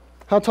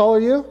 how tall are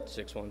you?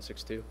 6'1",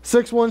 6'2".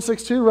 6'1",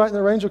 6'2", right in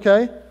the range,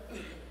 okay?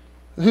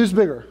 Who's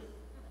bigger?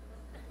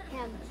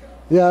 Him.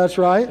 Yeah, that's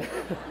right.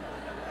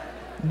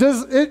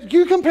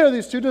 You compare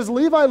these two, does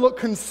Levi look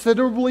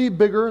considerably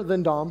bigger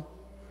than Dom?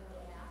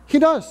 He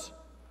does.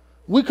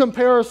 We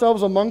compare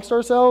ourselves amongst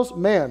ourselves,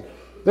 man,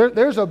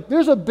 there's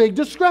a big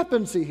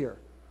discrepancy here.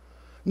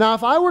 Now,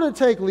 if I were to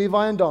take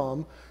Levi and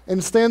Dom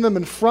and stand them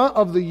in front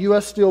of the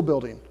U.S. Steel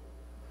building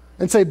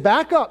and say,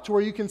 back up to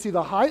where you can see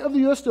the height of the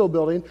U.S. Steel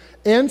building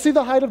and see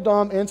the height of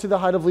Dom and see the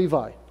height of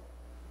Levi,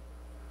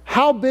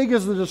 how big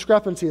is the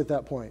discrepancy at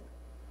that point?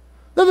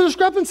 Now, the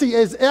discrepancy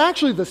is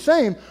actually the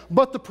same,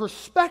 but the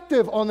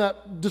perspective on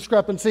that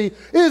discrepancy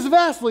is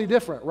vastly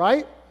different,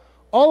 right?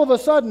 All of a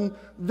sudden,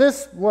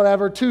 this,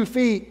 2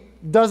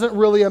 feet doesn't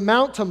really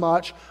amount to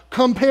much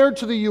compared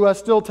to the U.S.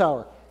 Steel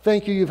Tower.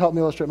 Thank you, you've helped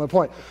me illustrate my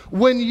point.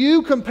 When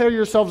you compare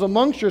yourselves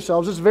amongst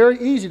yourselves, it's very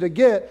easy to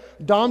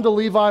get Dom to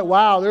Levi,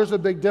 wow, there's a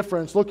big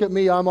difference. Look at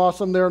me, I'm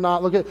awesome, they're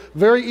not.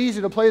 Very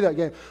easy to play that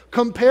game.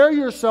 Compare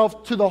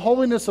yourself to the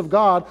holiness of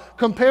God.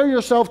 Compare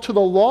yourself to the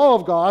law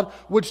of God,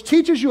 which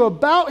teaches you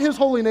about His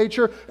holy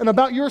nature and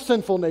about your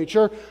sinful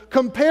nature.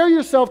 Compare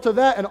yourself to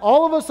that, and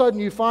all of a sudden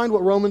you find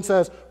what Romans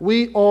says,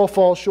 we all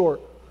fall short.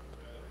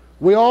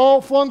 We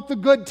all flunk the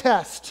good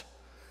test.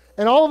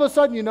 And all of a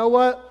sudden, you know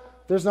what?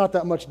 There's not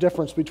that much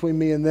difference between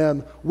me and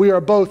them. We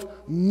are both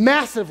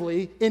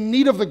massively in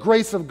need of the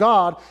grace of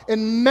God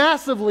and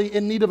massively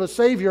in need of a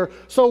Savior.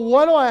 So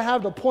what do I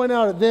have to point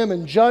out at them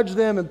and judge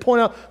them and point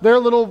out their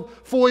little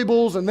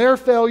foibles and their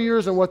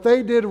failures and what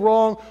they did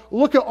wrong?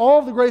 Look at all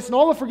of the grace and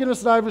all the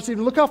forgiveness that I've received.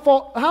 And look how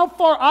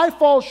far I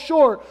fall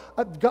short.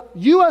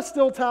 U.S.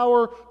 Steel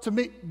Tower, to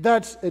me,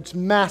 it's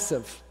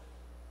massive.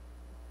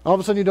 All of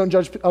a sudden you don't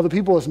judge other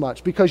people as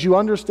much because you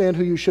understand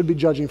who you should be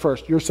judging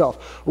first,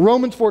 yourself.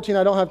 Romans 14,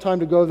 I don't have time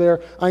to go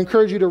there. I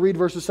encourage you to read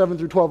verses 7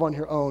 through 12 on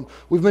your own.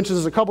 We've mentioned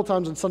this a couple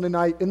times on Sunday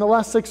night in the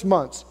last 6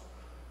 months.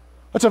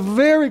 That's a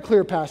very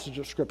clear passage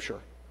of Scripture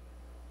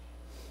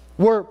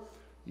where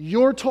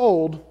you're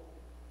told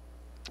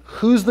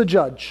who's the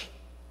judge.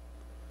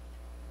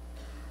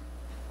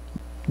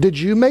 Did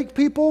you make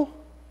people?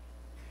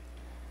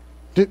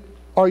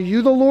 Are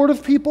you the Lord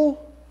of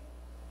people?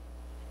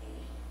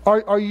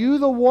 Are you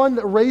the one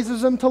that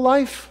raises them to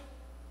life?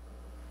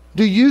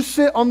 Do you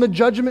sit on the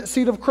judgment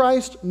seat of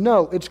Christ?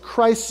 No, it's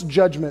Christ's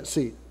judgment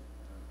seat.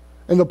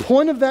 And the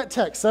point of that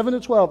text, 7 to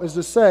 12, is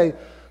to say,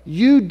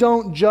 you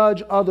don't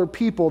judge other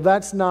people.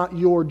 That's not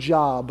your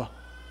job.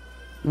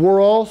 We're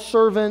all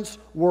servants.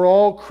 We're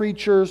all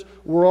creatures.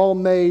 We're all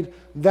made.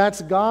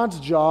 That's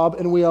God's job,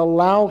 and we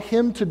allow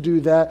Him to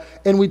do that,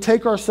 and we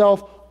take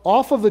ourselves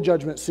off of the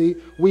judgment seat.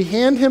 We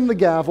hand Him the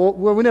gavel.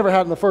 Well, we never had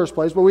it in the first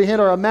place, but we hand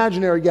our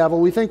imaginary gavel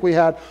we think we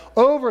had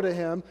over to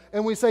Him,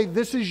 and we say,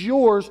 this is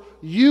yours.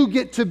 You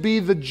get to be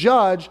the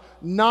judge,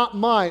 not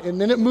mine. And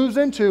then it moves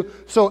into,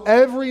 so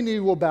every knee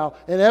will bow,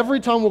 and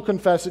every tongue will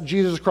confess that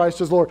Jesus Christ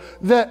is Lord.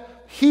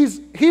 That He's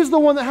the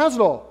one that has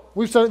it all.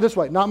 We've said it this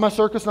way, not my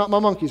circus, not my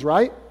monkeys,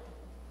 right?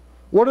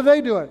 What are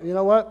they doing? You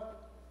know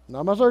what?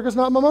 Not my circus,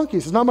 not my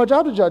monkeys. It's not my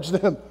job to judge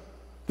them.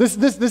 This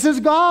is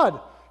God.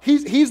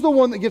 He's the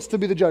one that gets to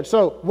be the judge.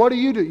 So what do?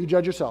 You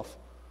judge yourself.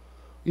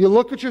 You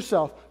look at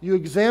yourself. You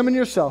examine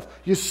yourself.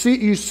 You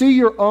see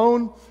your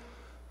own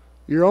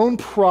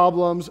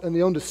problems and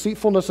the own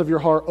deceitfulness of your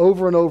heart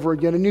over and over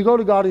again. And you go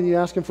to God and you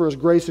ask Him for His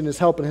grace and His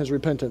help and His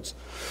repentance.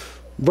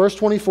 Verse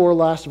 24,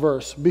 last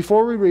verse.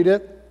 Before we read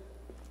it,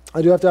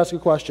 I do have to ask a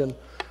question.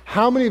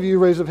 How many of you,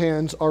 raise of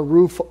hands, are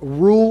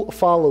rule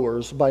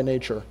followers by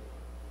nature?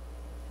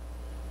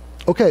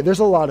 Okay, there's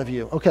a lot of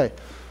you. Okay.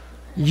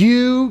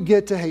 You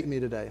get to hate me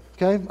today,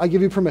 okay? I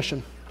give you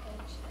permission.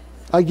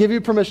 I give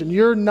you permission.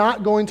 You're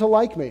not going to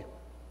like me.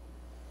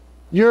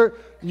 You're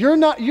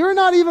not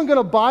even going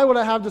to buy what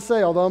I have to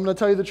say, although I'm going to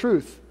tell you the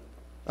truth.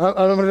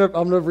 I'm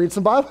going to read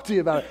some Bible to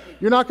you about it.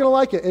 You're not going to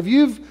like it.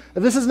 If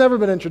this has never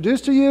been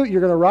introduced to you, you're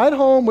going to ride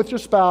home with your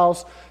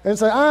spouse and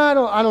say, I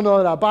don't know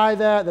that I buy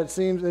that. It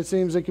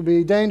seems it could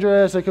be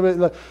dangerous. It could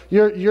be.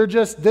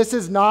 This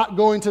is not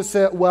going to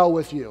sit well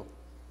with you.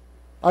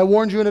 I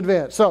warned you in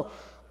advance. So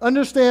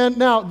understand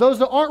now, those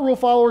that aren't rule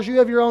followers, you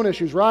have your own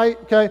issues, right?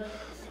 Okay.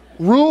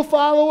 Rule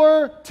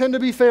follower tend to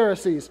be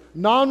Pharisees.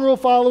 Non-rule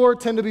follower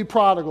tend to be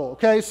prodigal.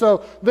 Okay,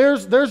 so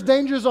there's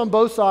dangers on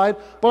both sides,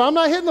 but I'm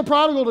not hitting the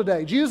prodigal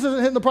today. Jesus isn't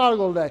hitting the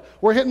prodigal today.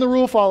 We're hitting the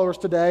rule followers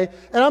today,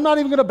 and I'm not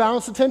even going to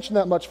balance the tension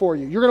that much for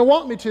you. You're going to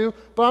want me to,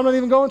 but I'm not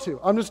even going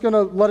to. I'm just going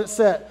to let it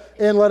set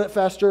and let it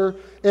fester,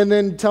 and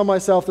then tell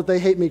myself that they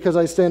hate me because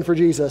I stand for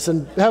Jesus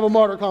and have a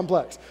martyr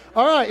complex.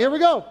 All right, here we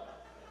go.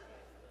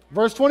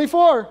 Verse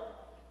 24.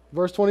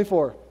 Verse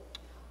 24.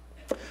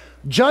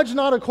 Judge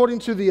not according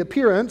to the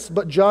appearance,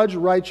 but judge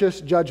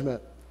righteous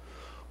judgment.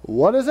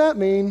 What does that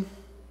mean?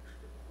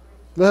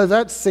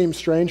 That seems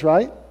strange,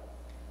 right?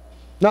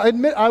 Now,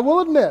 I will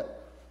admit,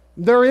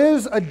 there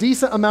is a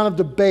decent amount of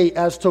debate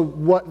as to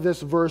what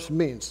this verse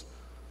means.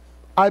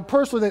 I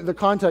personally think the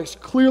context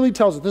clearly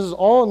tells us this is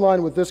all in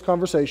line with this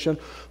conversation.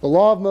 The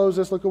law of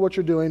Moses, look at what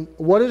you're doing.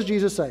 What is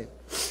Jesus saying?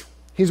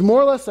 He's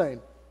more or less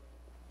saying,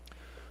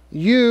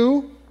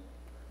 you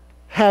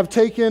have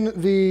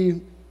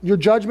taken your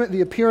judgment,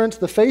 the appearance,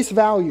 the face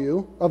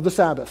value of the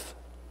Sabbath.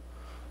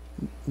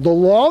 The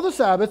law of the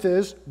Sabbath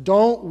is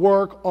don't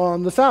work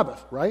on the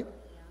Sabbath, right?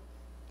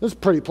 This is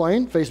pretty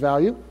plain, face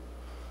value.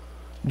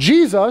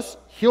 Jesus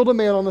healed a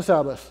man on the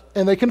Sabbath,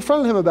 and they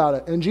confronted him about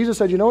it. And Jesus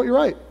said, you know what, you're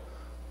right.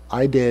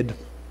 I did.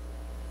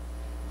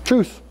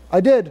 Truth,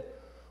 I did,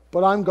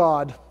 but I'm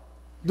God.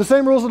 The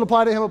same rules that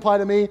apply to him apply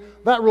to me.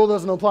 That rule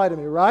doesn't apply to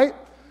me, right?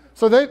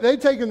 So they've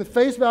taken the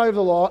face value of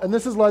the law, and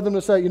this has led them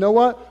to say, you know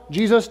what?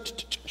 Jesus,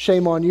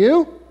 shame on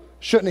you.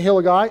 Shouldn't heal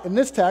a guy. In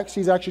this text,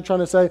 he's actually trying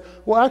to say,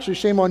 well, actually,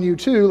 shame on you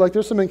too. Like,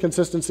 there's some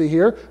inconsistency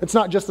here. It's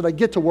not just that I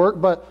get to work,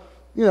 but,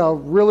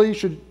 really,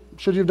 should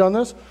you have done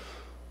this?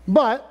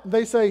 But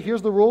they say,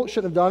 here's the rule.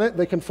 Shouldn't have done it.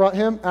 They confront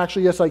him.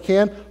 Actually, yes, I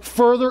can.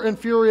 Further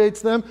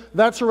infuriates them.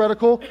 That's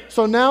heretical.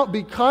 So now,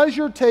 because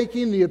you're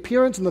taking the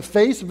appearance and the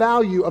face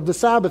value of the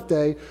Sabbath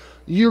day,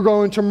 you're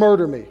going to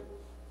murder me.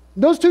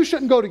 Those two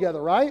shouldn't go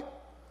together, right?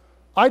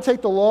 I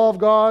take the law of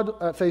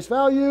God at face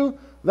value.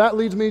 That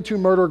leads me to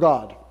murder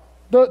God.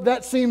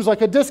 That seems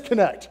like a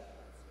disconnect.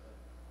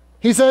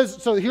 He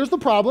says, so here's the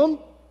problem.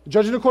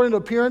 Judging according to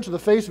appearance or the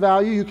face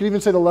value, you could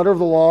even say the letter of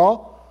the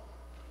law.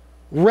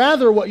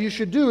 Rather, what you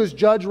should do is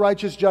judge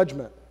righteous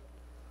judgment.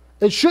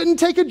 It shouldn't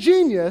take a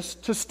genius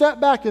to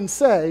step back and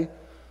say,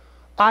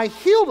 I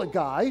healed a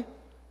guy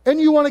and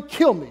you want to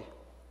kill me.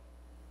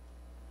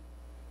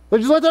 But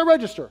just let that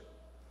register.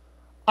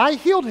 I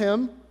healed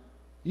him,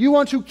 you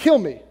want to kill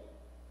me.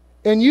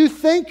 And you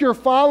think you're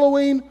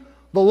following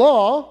the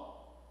law,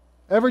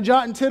 every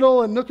jot and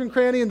tittle and nook and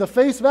cranny and the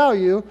face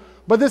value,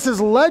 but this has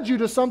led you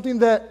to something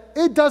that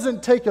it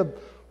doesn't take a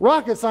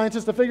rocket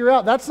scientist to figure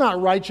out. That's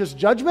not righteous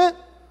judgment.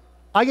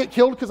 I get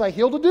killed because I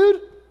healed a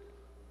dude?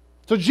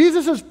 So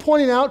Jesus is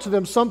pointing out to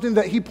them something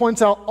that he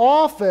points out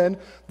often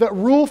that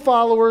rule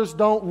followers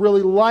don't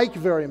really like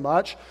very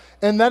much,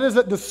 and that is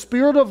that the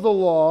spirit of the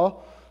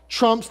law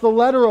trumps the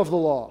letter of the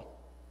law.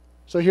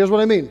 So here's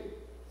what I mean.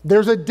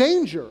 There's a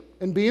danger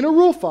in being a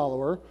rule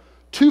follower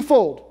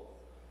twofold.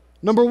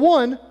 Number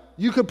one,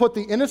 you could put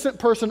the innocent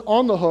person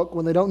on the hook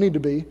when they don't need to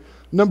be.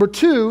 Number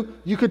two,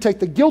 you could take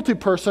the guilty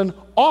person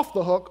off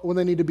the hook when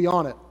they need to be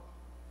on it.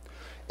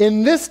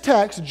 In this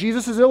text,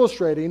 Jesus is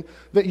illustrating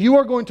that you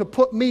are going to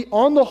put me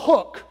on the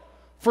hook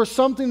for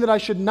something that I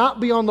should not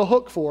be on the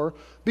hook for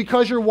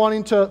because you're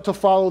wanting to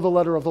follow the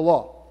letter of the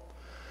law.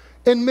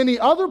 In many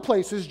other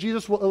places,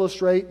 Jesus will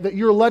illustrate that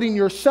you're letting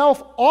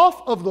yourself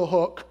off of the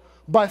hook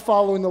by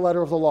following the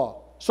letter of the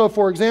law. So,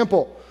 for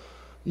example,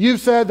 you've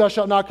said, thou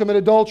shalt not commit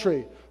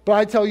adultery. But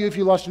I tell you, if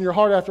you lust in your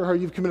heart after her,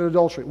 you've committed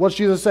adultery. What's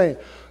Jesus saying?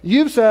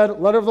 You've said,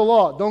 letter of the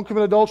law, don't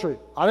commit adultery.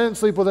 I didn't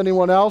sleep with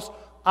anyone else.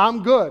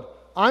 I'm good.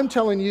 I'm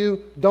telling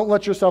you, don't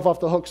let yourself off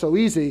the hook so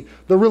easy.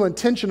 The real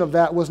intention of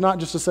that was not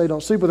just to say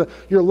don't sleep with it.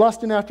 You're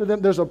lusting after them.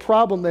 There's a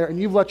problem there,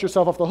 and you've let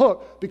yourself off the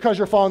hook because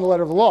you're following the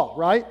letter of the law,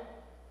 right?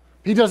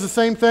 He does the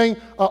same thing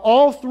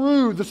all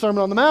through the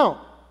Sermon on the Mount.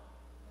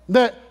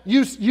 That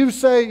you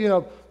say,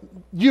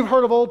 you've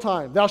heard of old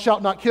time, thou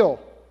shalt not kill.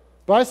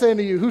 But I say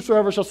unto you,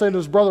 whosoever shall say to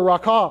his brother,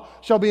 Rakah,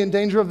 shall be in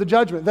danger of the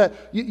judgment. That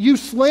you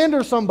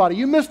slander somebody.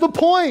 You miss the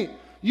point.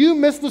 You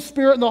miss the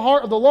spirit and the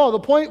heart of the law. The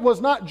point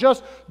was not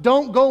just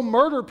don't go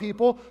murder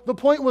people. The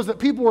point was that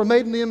people were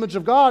made in the image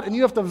of God, and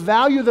you have to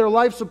value their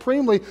life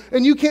supremely,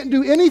 and you can't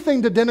do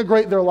anything to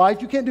denigrate their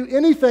life. You can't do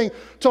anything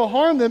to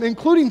harm them,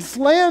 including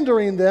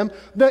slandering them.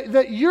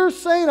 That you're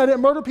saying, I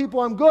didn't murder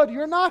people, I'm good.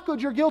 You're not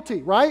good, you're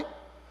guilty, right?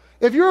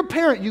 If you're a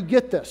parent, you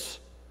get this.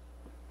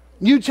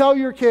 You tell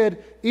your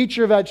kid, eat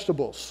your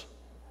vegetables.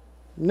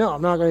 No,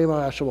 I'm not going to eat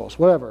my vegetables,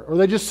 whatever. Or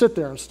they just sit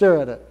there and stare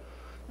at it.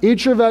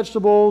 Eat your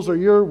vegetables or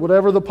your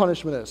whatever the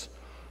punishment is.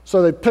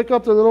 So they pick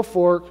up their little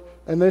fork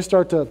and they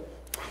start to,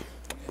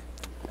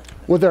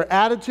 with their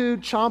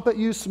attitude, chomp at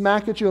you,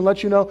 smack at you, and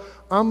let you know,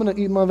 I'm going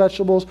to eat my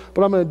vegetables,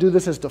 but I'm going to do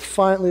this as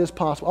defiantly as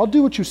possible. I'll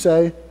do what you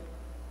say.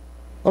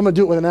 I'm going to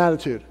do it with an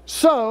attitude.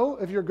 So,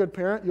 if you're a good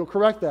parent, you'll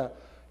correct that.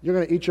 You're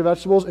going to eat your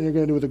vegetables and you're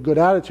going to do it with a good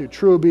attitude.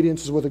 True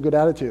obedience is with a good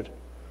attitude.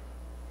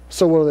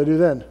 So what do they do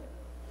then?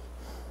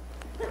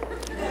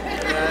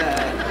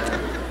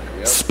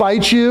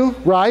 Spite you,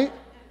 right?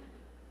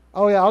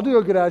 Oh yeah, I'll do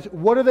a good attitude.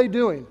 What are they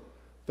doing?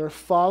 They're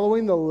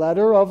following the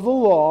letter of the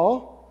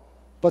law,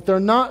 but they're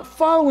not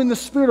following the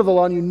spirit of the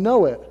law, and you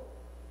know it,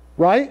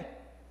 right?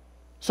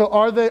 So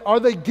are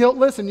they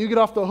guiltless and you get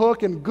off the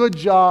hook and good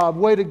job,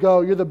 way to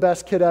go, you're the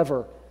best kid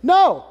ever?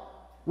 No,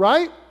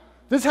 right?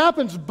 This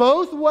happens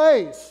both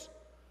ways.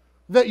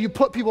 That you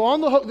put people on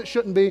the hook that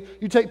shouldn't be,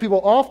 you take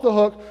people off the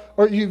hook,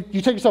 or you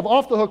take yourself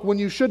off the hook when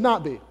you should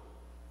not be.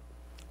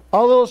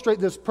 I'll illustrate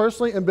this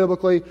personally and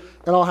biblically,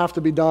 and I'll have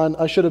to be done.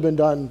 I should have been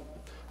done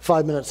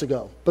 5 minutes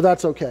ago, but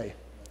that's okay.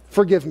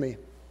 Forgive me.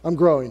 I'm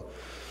growing.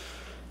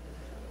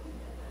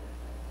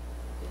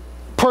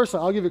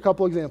 Personally, I'll give you a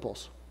couple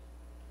examples.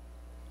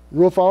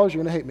 Rule follows,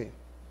 you're going to hate me.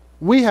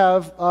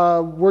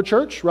 We're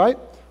church, right?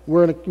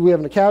 We have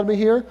an academy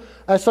here.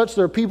 As such,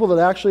 there are people that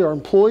actually are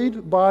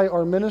employed by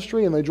our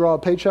ministry and they draw a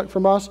paycheck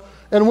from us.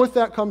 And with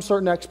that comes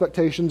certain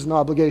expectations and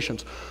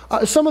obligations.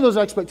 Some of those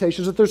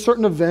expectations, that there's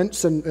certain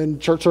events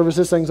and church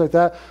services, things like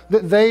that,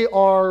 that they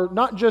are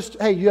not just,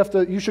 hey,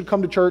 you should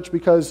come to church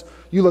because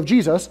you love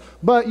Jesus,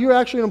 but you're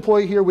actually an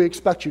employee here, we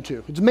expect you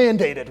to. It's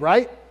mandated,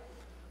 right?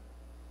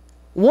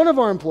 One of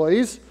our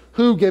employees,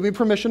 who gave me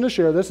permission to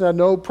share this and had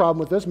no problem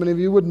with this, many of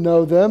you would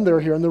know them, they're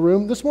here in the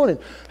room this morning,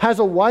 has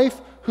a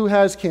wife who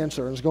has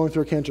cancer and is going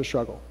through a cancer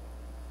struggle.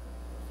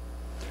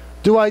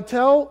 Do I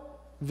tell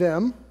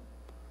them,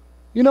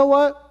 you know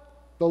what?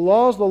 The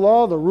law's the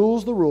law, the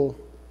rule's the rule.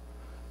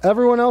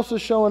 Everyone else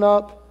is showing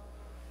up.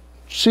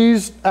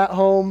 She's at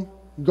home,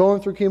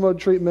 going through chemo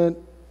treatment,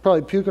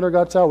 probably puking her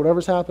guts out,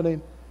 whatever's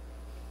happening.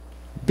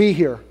 Be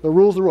here. The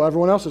rule's the rule.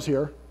 Everyone else is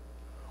here.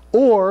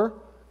 Or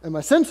am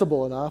I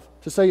sensible enough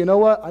to say, you know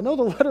what? I know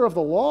the letter of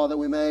the law that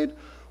we made,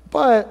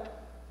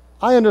 but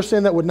I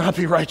understand that would not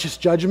be righteous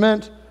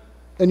judgment,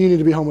 and you need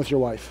to be home with your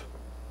wife.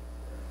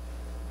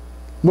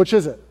 Which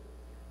is it?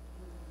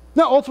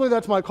 Now, ultimately,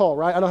 that's my call,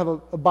 right? I don't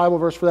have a Bible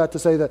verse for that to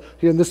say that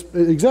here in this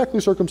exactly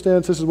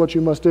circumstance, this is what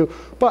you must do.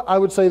 But I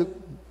would say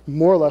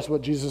more or less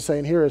what Jesus is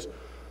saying here is,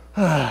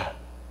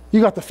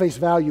 you got the face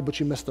value, but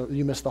you missed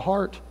the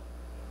heart.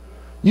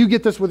 You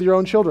get this with your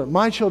own children.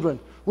 My children,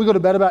 we go to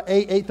bed about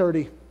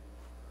 8:30.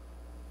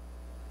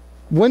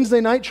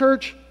 Wednesday night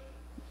church,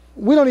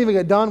 we don't even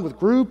get done with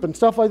group and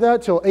stuff like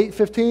that till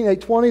 8:15,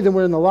 8:20. Then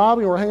we're in the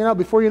lobby and we're hanging out.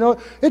 Before you know it,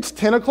 it's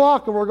 10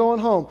 o'clock and we're going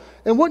home.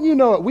 And wouldn't you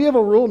know it, we have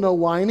a rule, no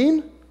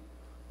whining.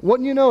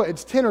 Wouldn't you know it,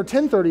 it's 10 or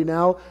 10:30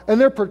 now, and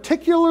they're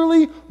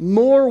particularly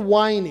more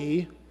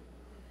whiny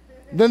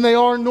than they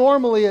are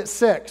normally at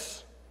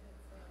 6.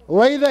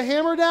 Lay the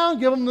hammer down,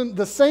 give them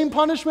the same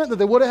punishment that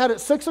they would have had at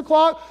 6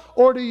 o'clock,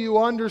 or do you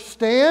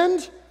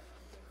understand?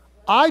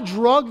 I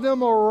drug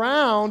them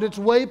around. It's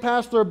way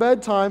past their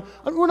bedtime.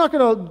 We're not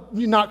going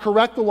to not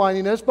correct the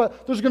whininess,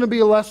 but there's going to be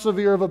a less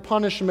severe of a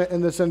punishment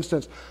in this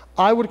instance.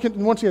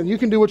 Once again, you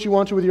can do what you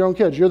want to with your own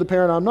kids. You're the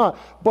parent, I'm not.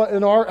 But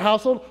in our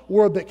household,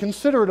 we're a bit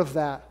considerate of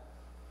that.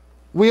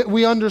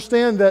 We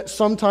understand that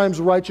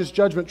sometimes righteous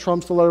judgment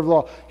trumps the letter of the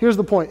law. Here's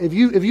the point. If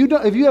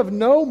you have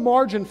no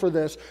margin for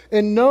this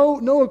and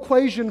no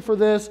equation for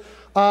this,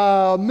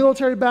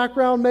 military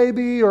background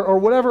maybe, or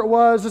whatever it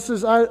was, this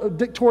is a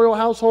dictatorial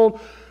household,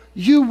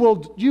 you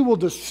will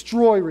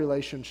destroy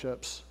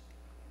relationships.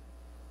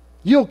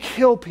 You'll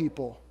kill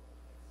people.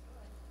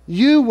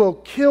 You will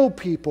kill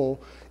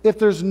people if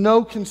there's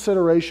no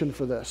consideration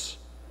for this.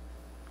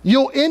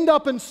 You'll end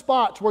up in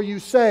spots where you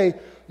say,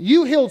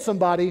 you healed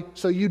somebody,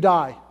 so you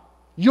die.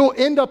 You'll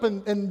end up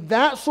in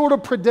that sort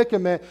of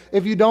predicament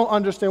if you don't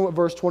understand what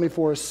verse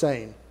 24 is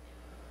saying.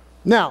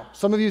 Now,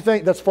 some of you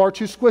think that's far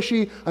too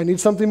squishy. I need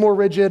something more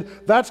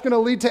rigid. That's going to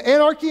lead to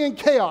anarchy and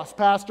chaos,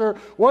 Pastor.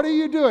 What are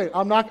you doing?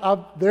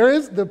 There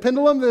is the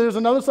pendulum. There's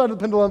another side of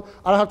the pendulum.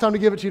 I don't have time to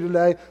give it to you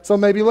today, so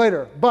maybe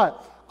later.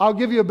 But I'll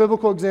give you a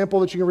biblical example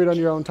that you can read on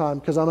your own time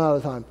because I'm out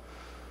of time.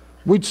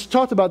 We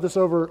talked about this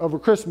over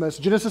Christmas.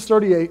 Genesis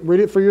 38,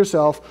 read it for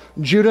yourself.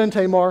 Judah and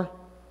Tamar.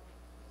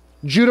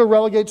 Judah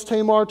relegates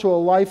Tamar to a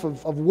life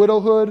of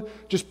widowhood,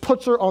 just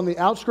puts her on the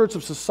outskirts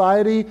of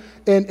society,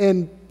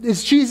 and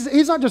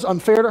he's not just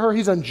unfair to her,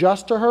 he's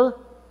unjust to her.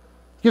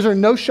 Gives her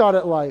no shot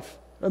at life.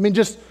 I mean,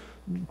 just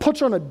puts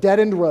her on a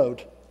dead-end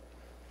road.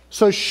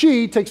 So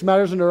she takes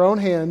matters into her own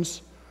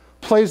hands,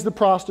 plays the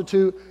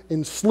prostitute,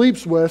 and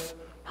sleeps with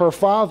her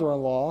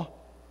father-in-law.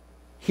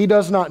 He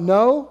does not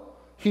know.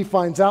 He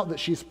finds out that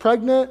she's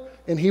pregnant,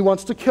 and he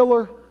wants to kill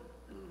her.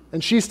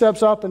 And she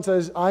steps up and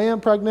says, I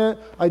am pregnant,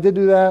 I did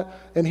do that,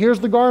 and here's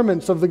the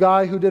garments of the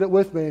guy who did it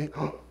with me.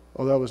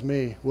 Oh, that was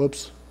me.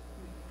 Whoops.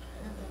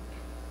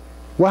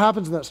 What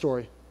happens in that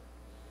story?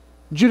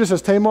 Judah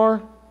says,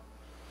 Tamar,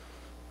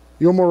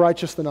 you're more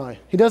righteous than I.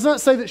 He does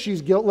not say that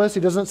she's guiltless, he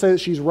doesn't say that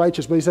she's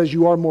righteous, but he says,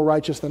 you are more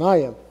righteous than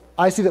I am.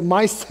 I see that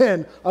my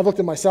sin, I've looked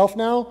at myself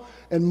now,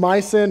 and my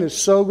sin is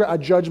so great, I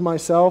judge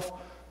myself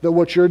that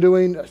what you're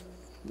doing,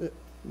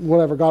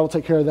 whatever, God will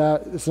take care of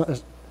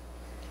that.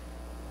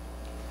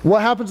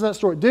 What happens in that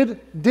story?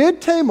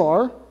 Did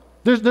Tamar,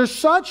 there's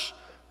such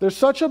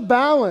a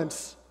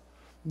balance.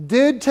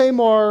 Did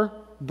Tamar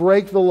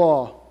break the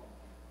law?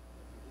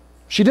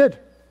 She did.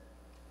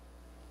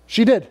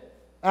 She did.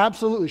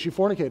 Absolutely. She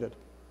fornicated.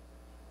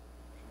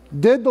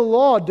 Did the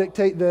law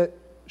dictate that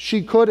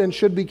she could and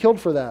should be killed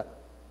for that?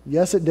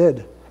 Yes, it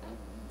did.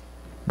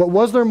 But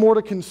was there more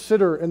to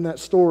consider in that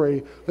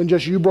story than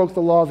just you broke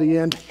the law, the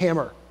end,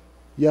 hammer?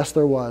 Yes,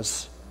 there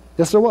was.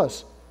 Yes, there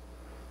was.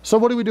 So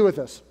what do we do with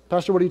this?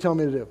 Pastor, what are you telling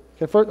me to do?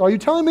 Okay, first, are you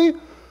telling me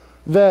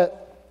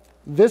that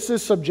this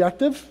is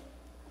subjective?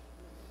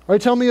 Are you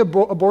telling me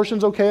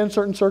abortion's okay in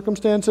certain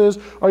circumstances?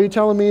 Are you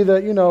telling me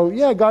that,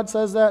 yeah, God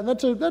says that, and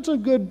that's a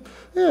good,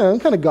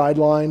 kind of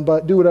guideline,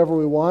 but do whatever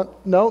we want?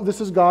 No,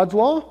 this is God's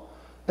law,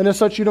 and as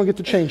such, you don't get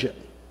to change it.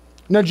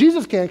 Now,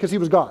 Jesus can because he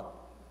was God,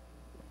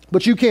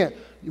 but you can't.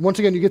 Once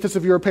again, you get this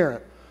if you're a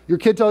parent. Your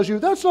kid tells you,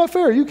 that's not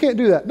fair, you can't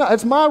do that. No,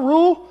 it's my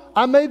rule.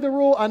 I made the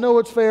rule. I know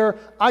it's fair.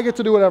 I get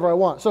to do whatever I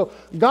want. So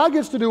God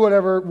gets to do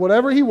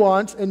whatever he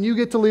wants, and you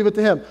get to leave it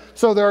to him.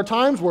 So there are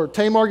times where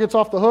Tamar gets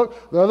off the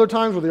hook. There are other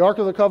times where the Ark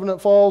of the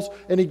Covenant falls,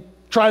 and he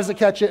tries to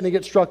catch it, and he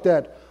gets struck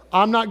dead.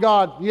 I'm not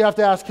God. You have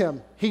to ask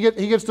him. He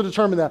gets to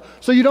determine that.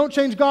 So you don't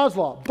change God's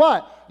law,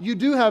 but you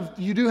do have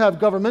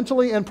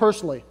governmentally and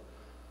personally.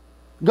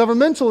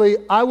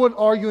 Governmentally, I would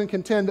argue and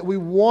contend that we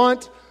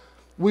want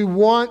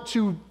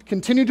to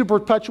continue to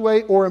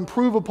perpetuate or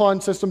improve upon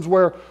systems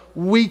where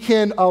we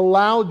can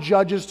allow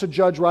judges to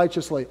judge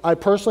righteously. I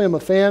personally am a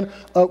fan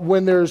of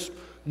when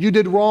you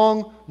did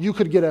wrong, you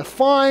could get a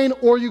fine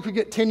or you could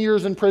get 10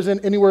 years in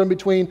prison, anywhere in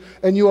between,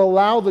 and you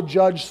allow the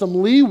judge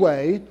some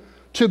leeway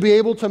to be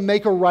able to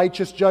make a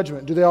righteous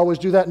judgment. Do they always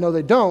do that? No,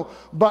 they don't.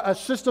 But a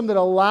system that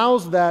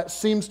allows that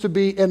seems to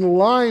be in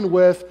line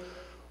with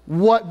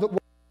what the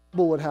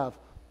Bible would have.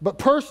 But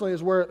personally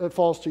is where it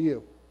falls to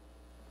you.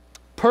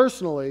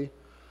 Personally,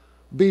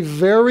 be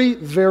very,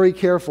 very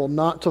careful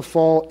not to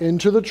fall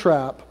into the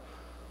trap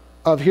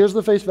of here's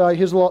the face value,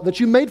 here's the law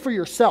that you made for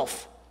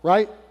yourself,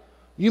 right?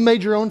 You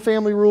made your own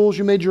family rules,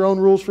 you made your own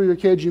rules for your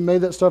kids, you made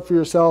that stuff for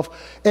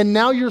yourself, and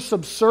now you're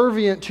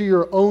subservient to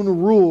your own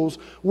rules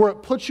where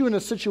it puts you in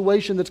a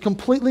situation that's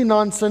completely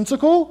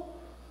nonsensical,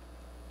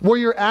 where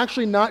you're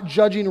actually not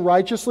judging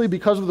righteously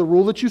because of the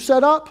rule that you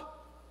set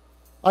up.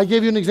 I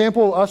gave you an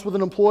example of us with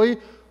an employee.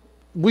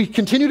 We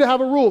continue to have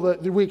a rule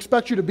that we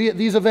expect you to be at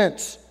these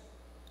events.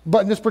 But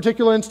in this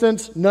particular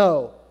instance,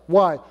 no.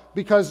 Why?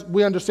 Because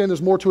we understand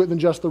there's more to it than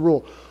just the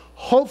rule.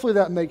 Hopefully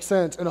that makes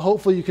sense, and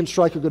hopefully you can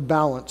strike a good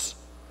balance.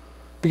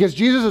 Because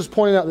Jesus is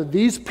pointing out that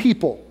these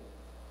people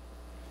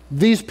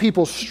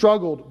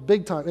struggled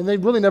big time, and they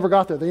really never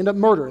got there. They ended up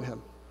murdering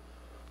him.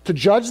 To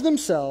judge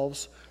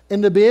themselves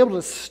and to be able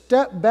to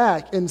step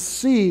back and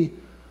see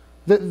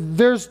that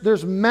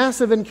there's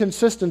massive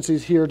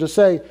inconsistencies here to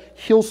say,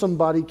 heal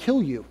somebody,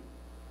 kill you.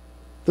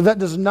 That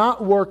does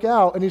not work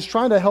out, and he's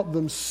trying to help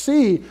them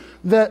see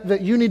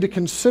that you need to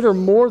consider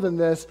more than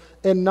this,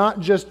 and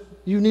not just,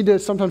 you need to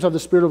sometimes have the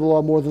spirit of the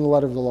law more than the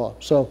letter of the law.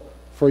 So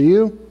for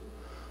you,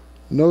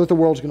 know that the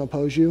world's going to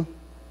oppose you.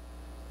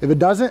 If it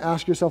doesn't,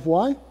 ask yourself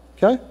why,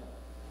 okay?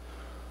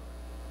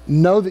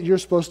 Know that you're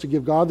supposed to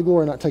give God the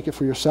glory and not take it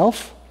for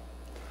yourself.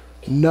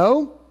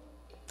 Know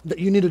that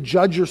you need to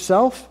judge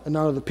yourself and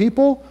not other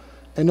people,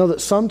 and know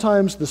that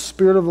sometimes the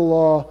spirit of the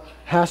law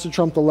has to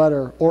trump the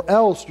letter, or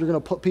else you're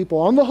going to put people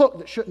on the hook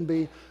that shouldn't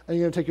be, and you're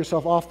going to take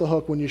yourself off the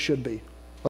hook when you should be.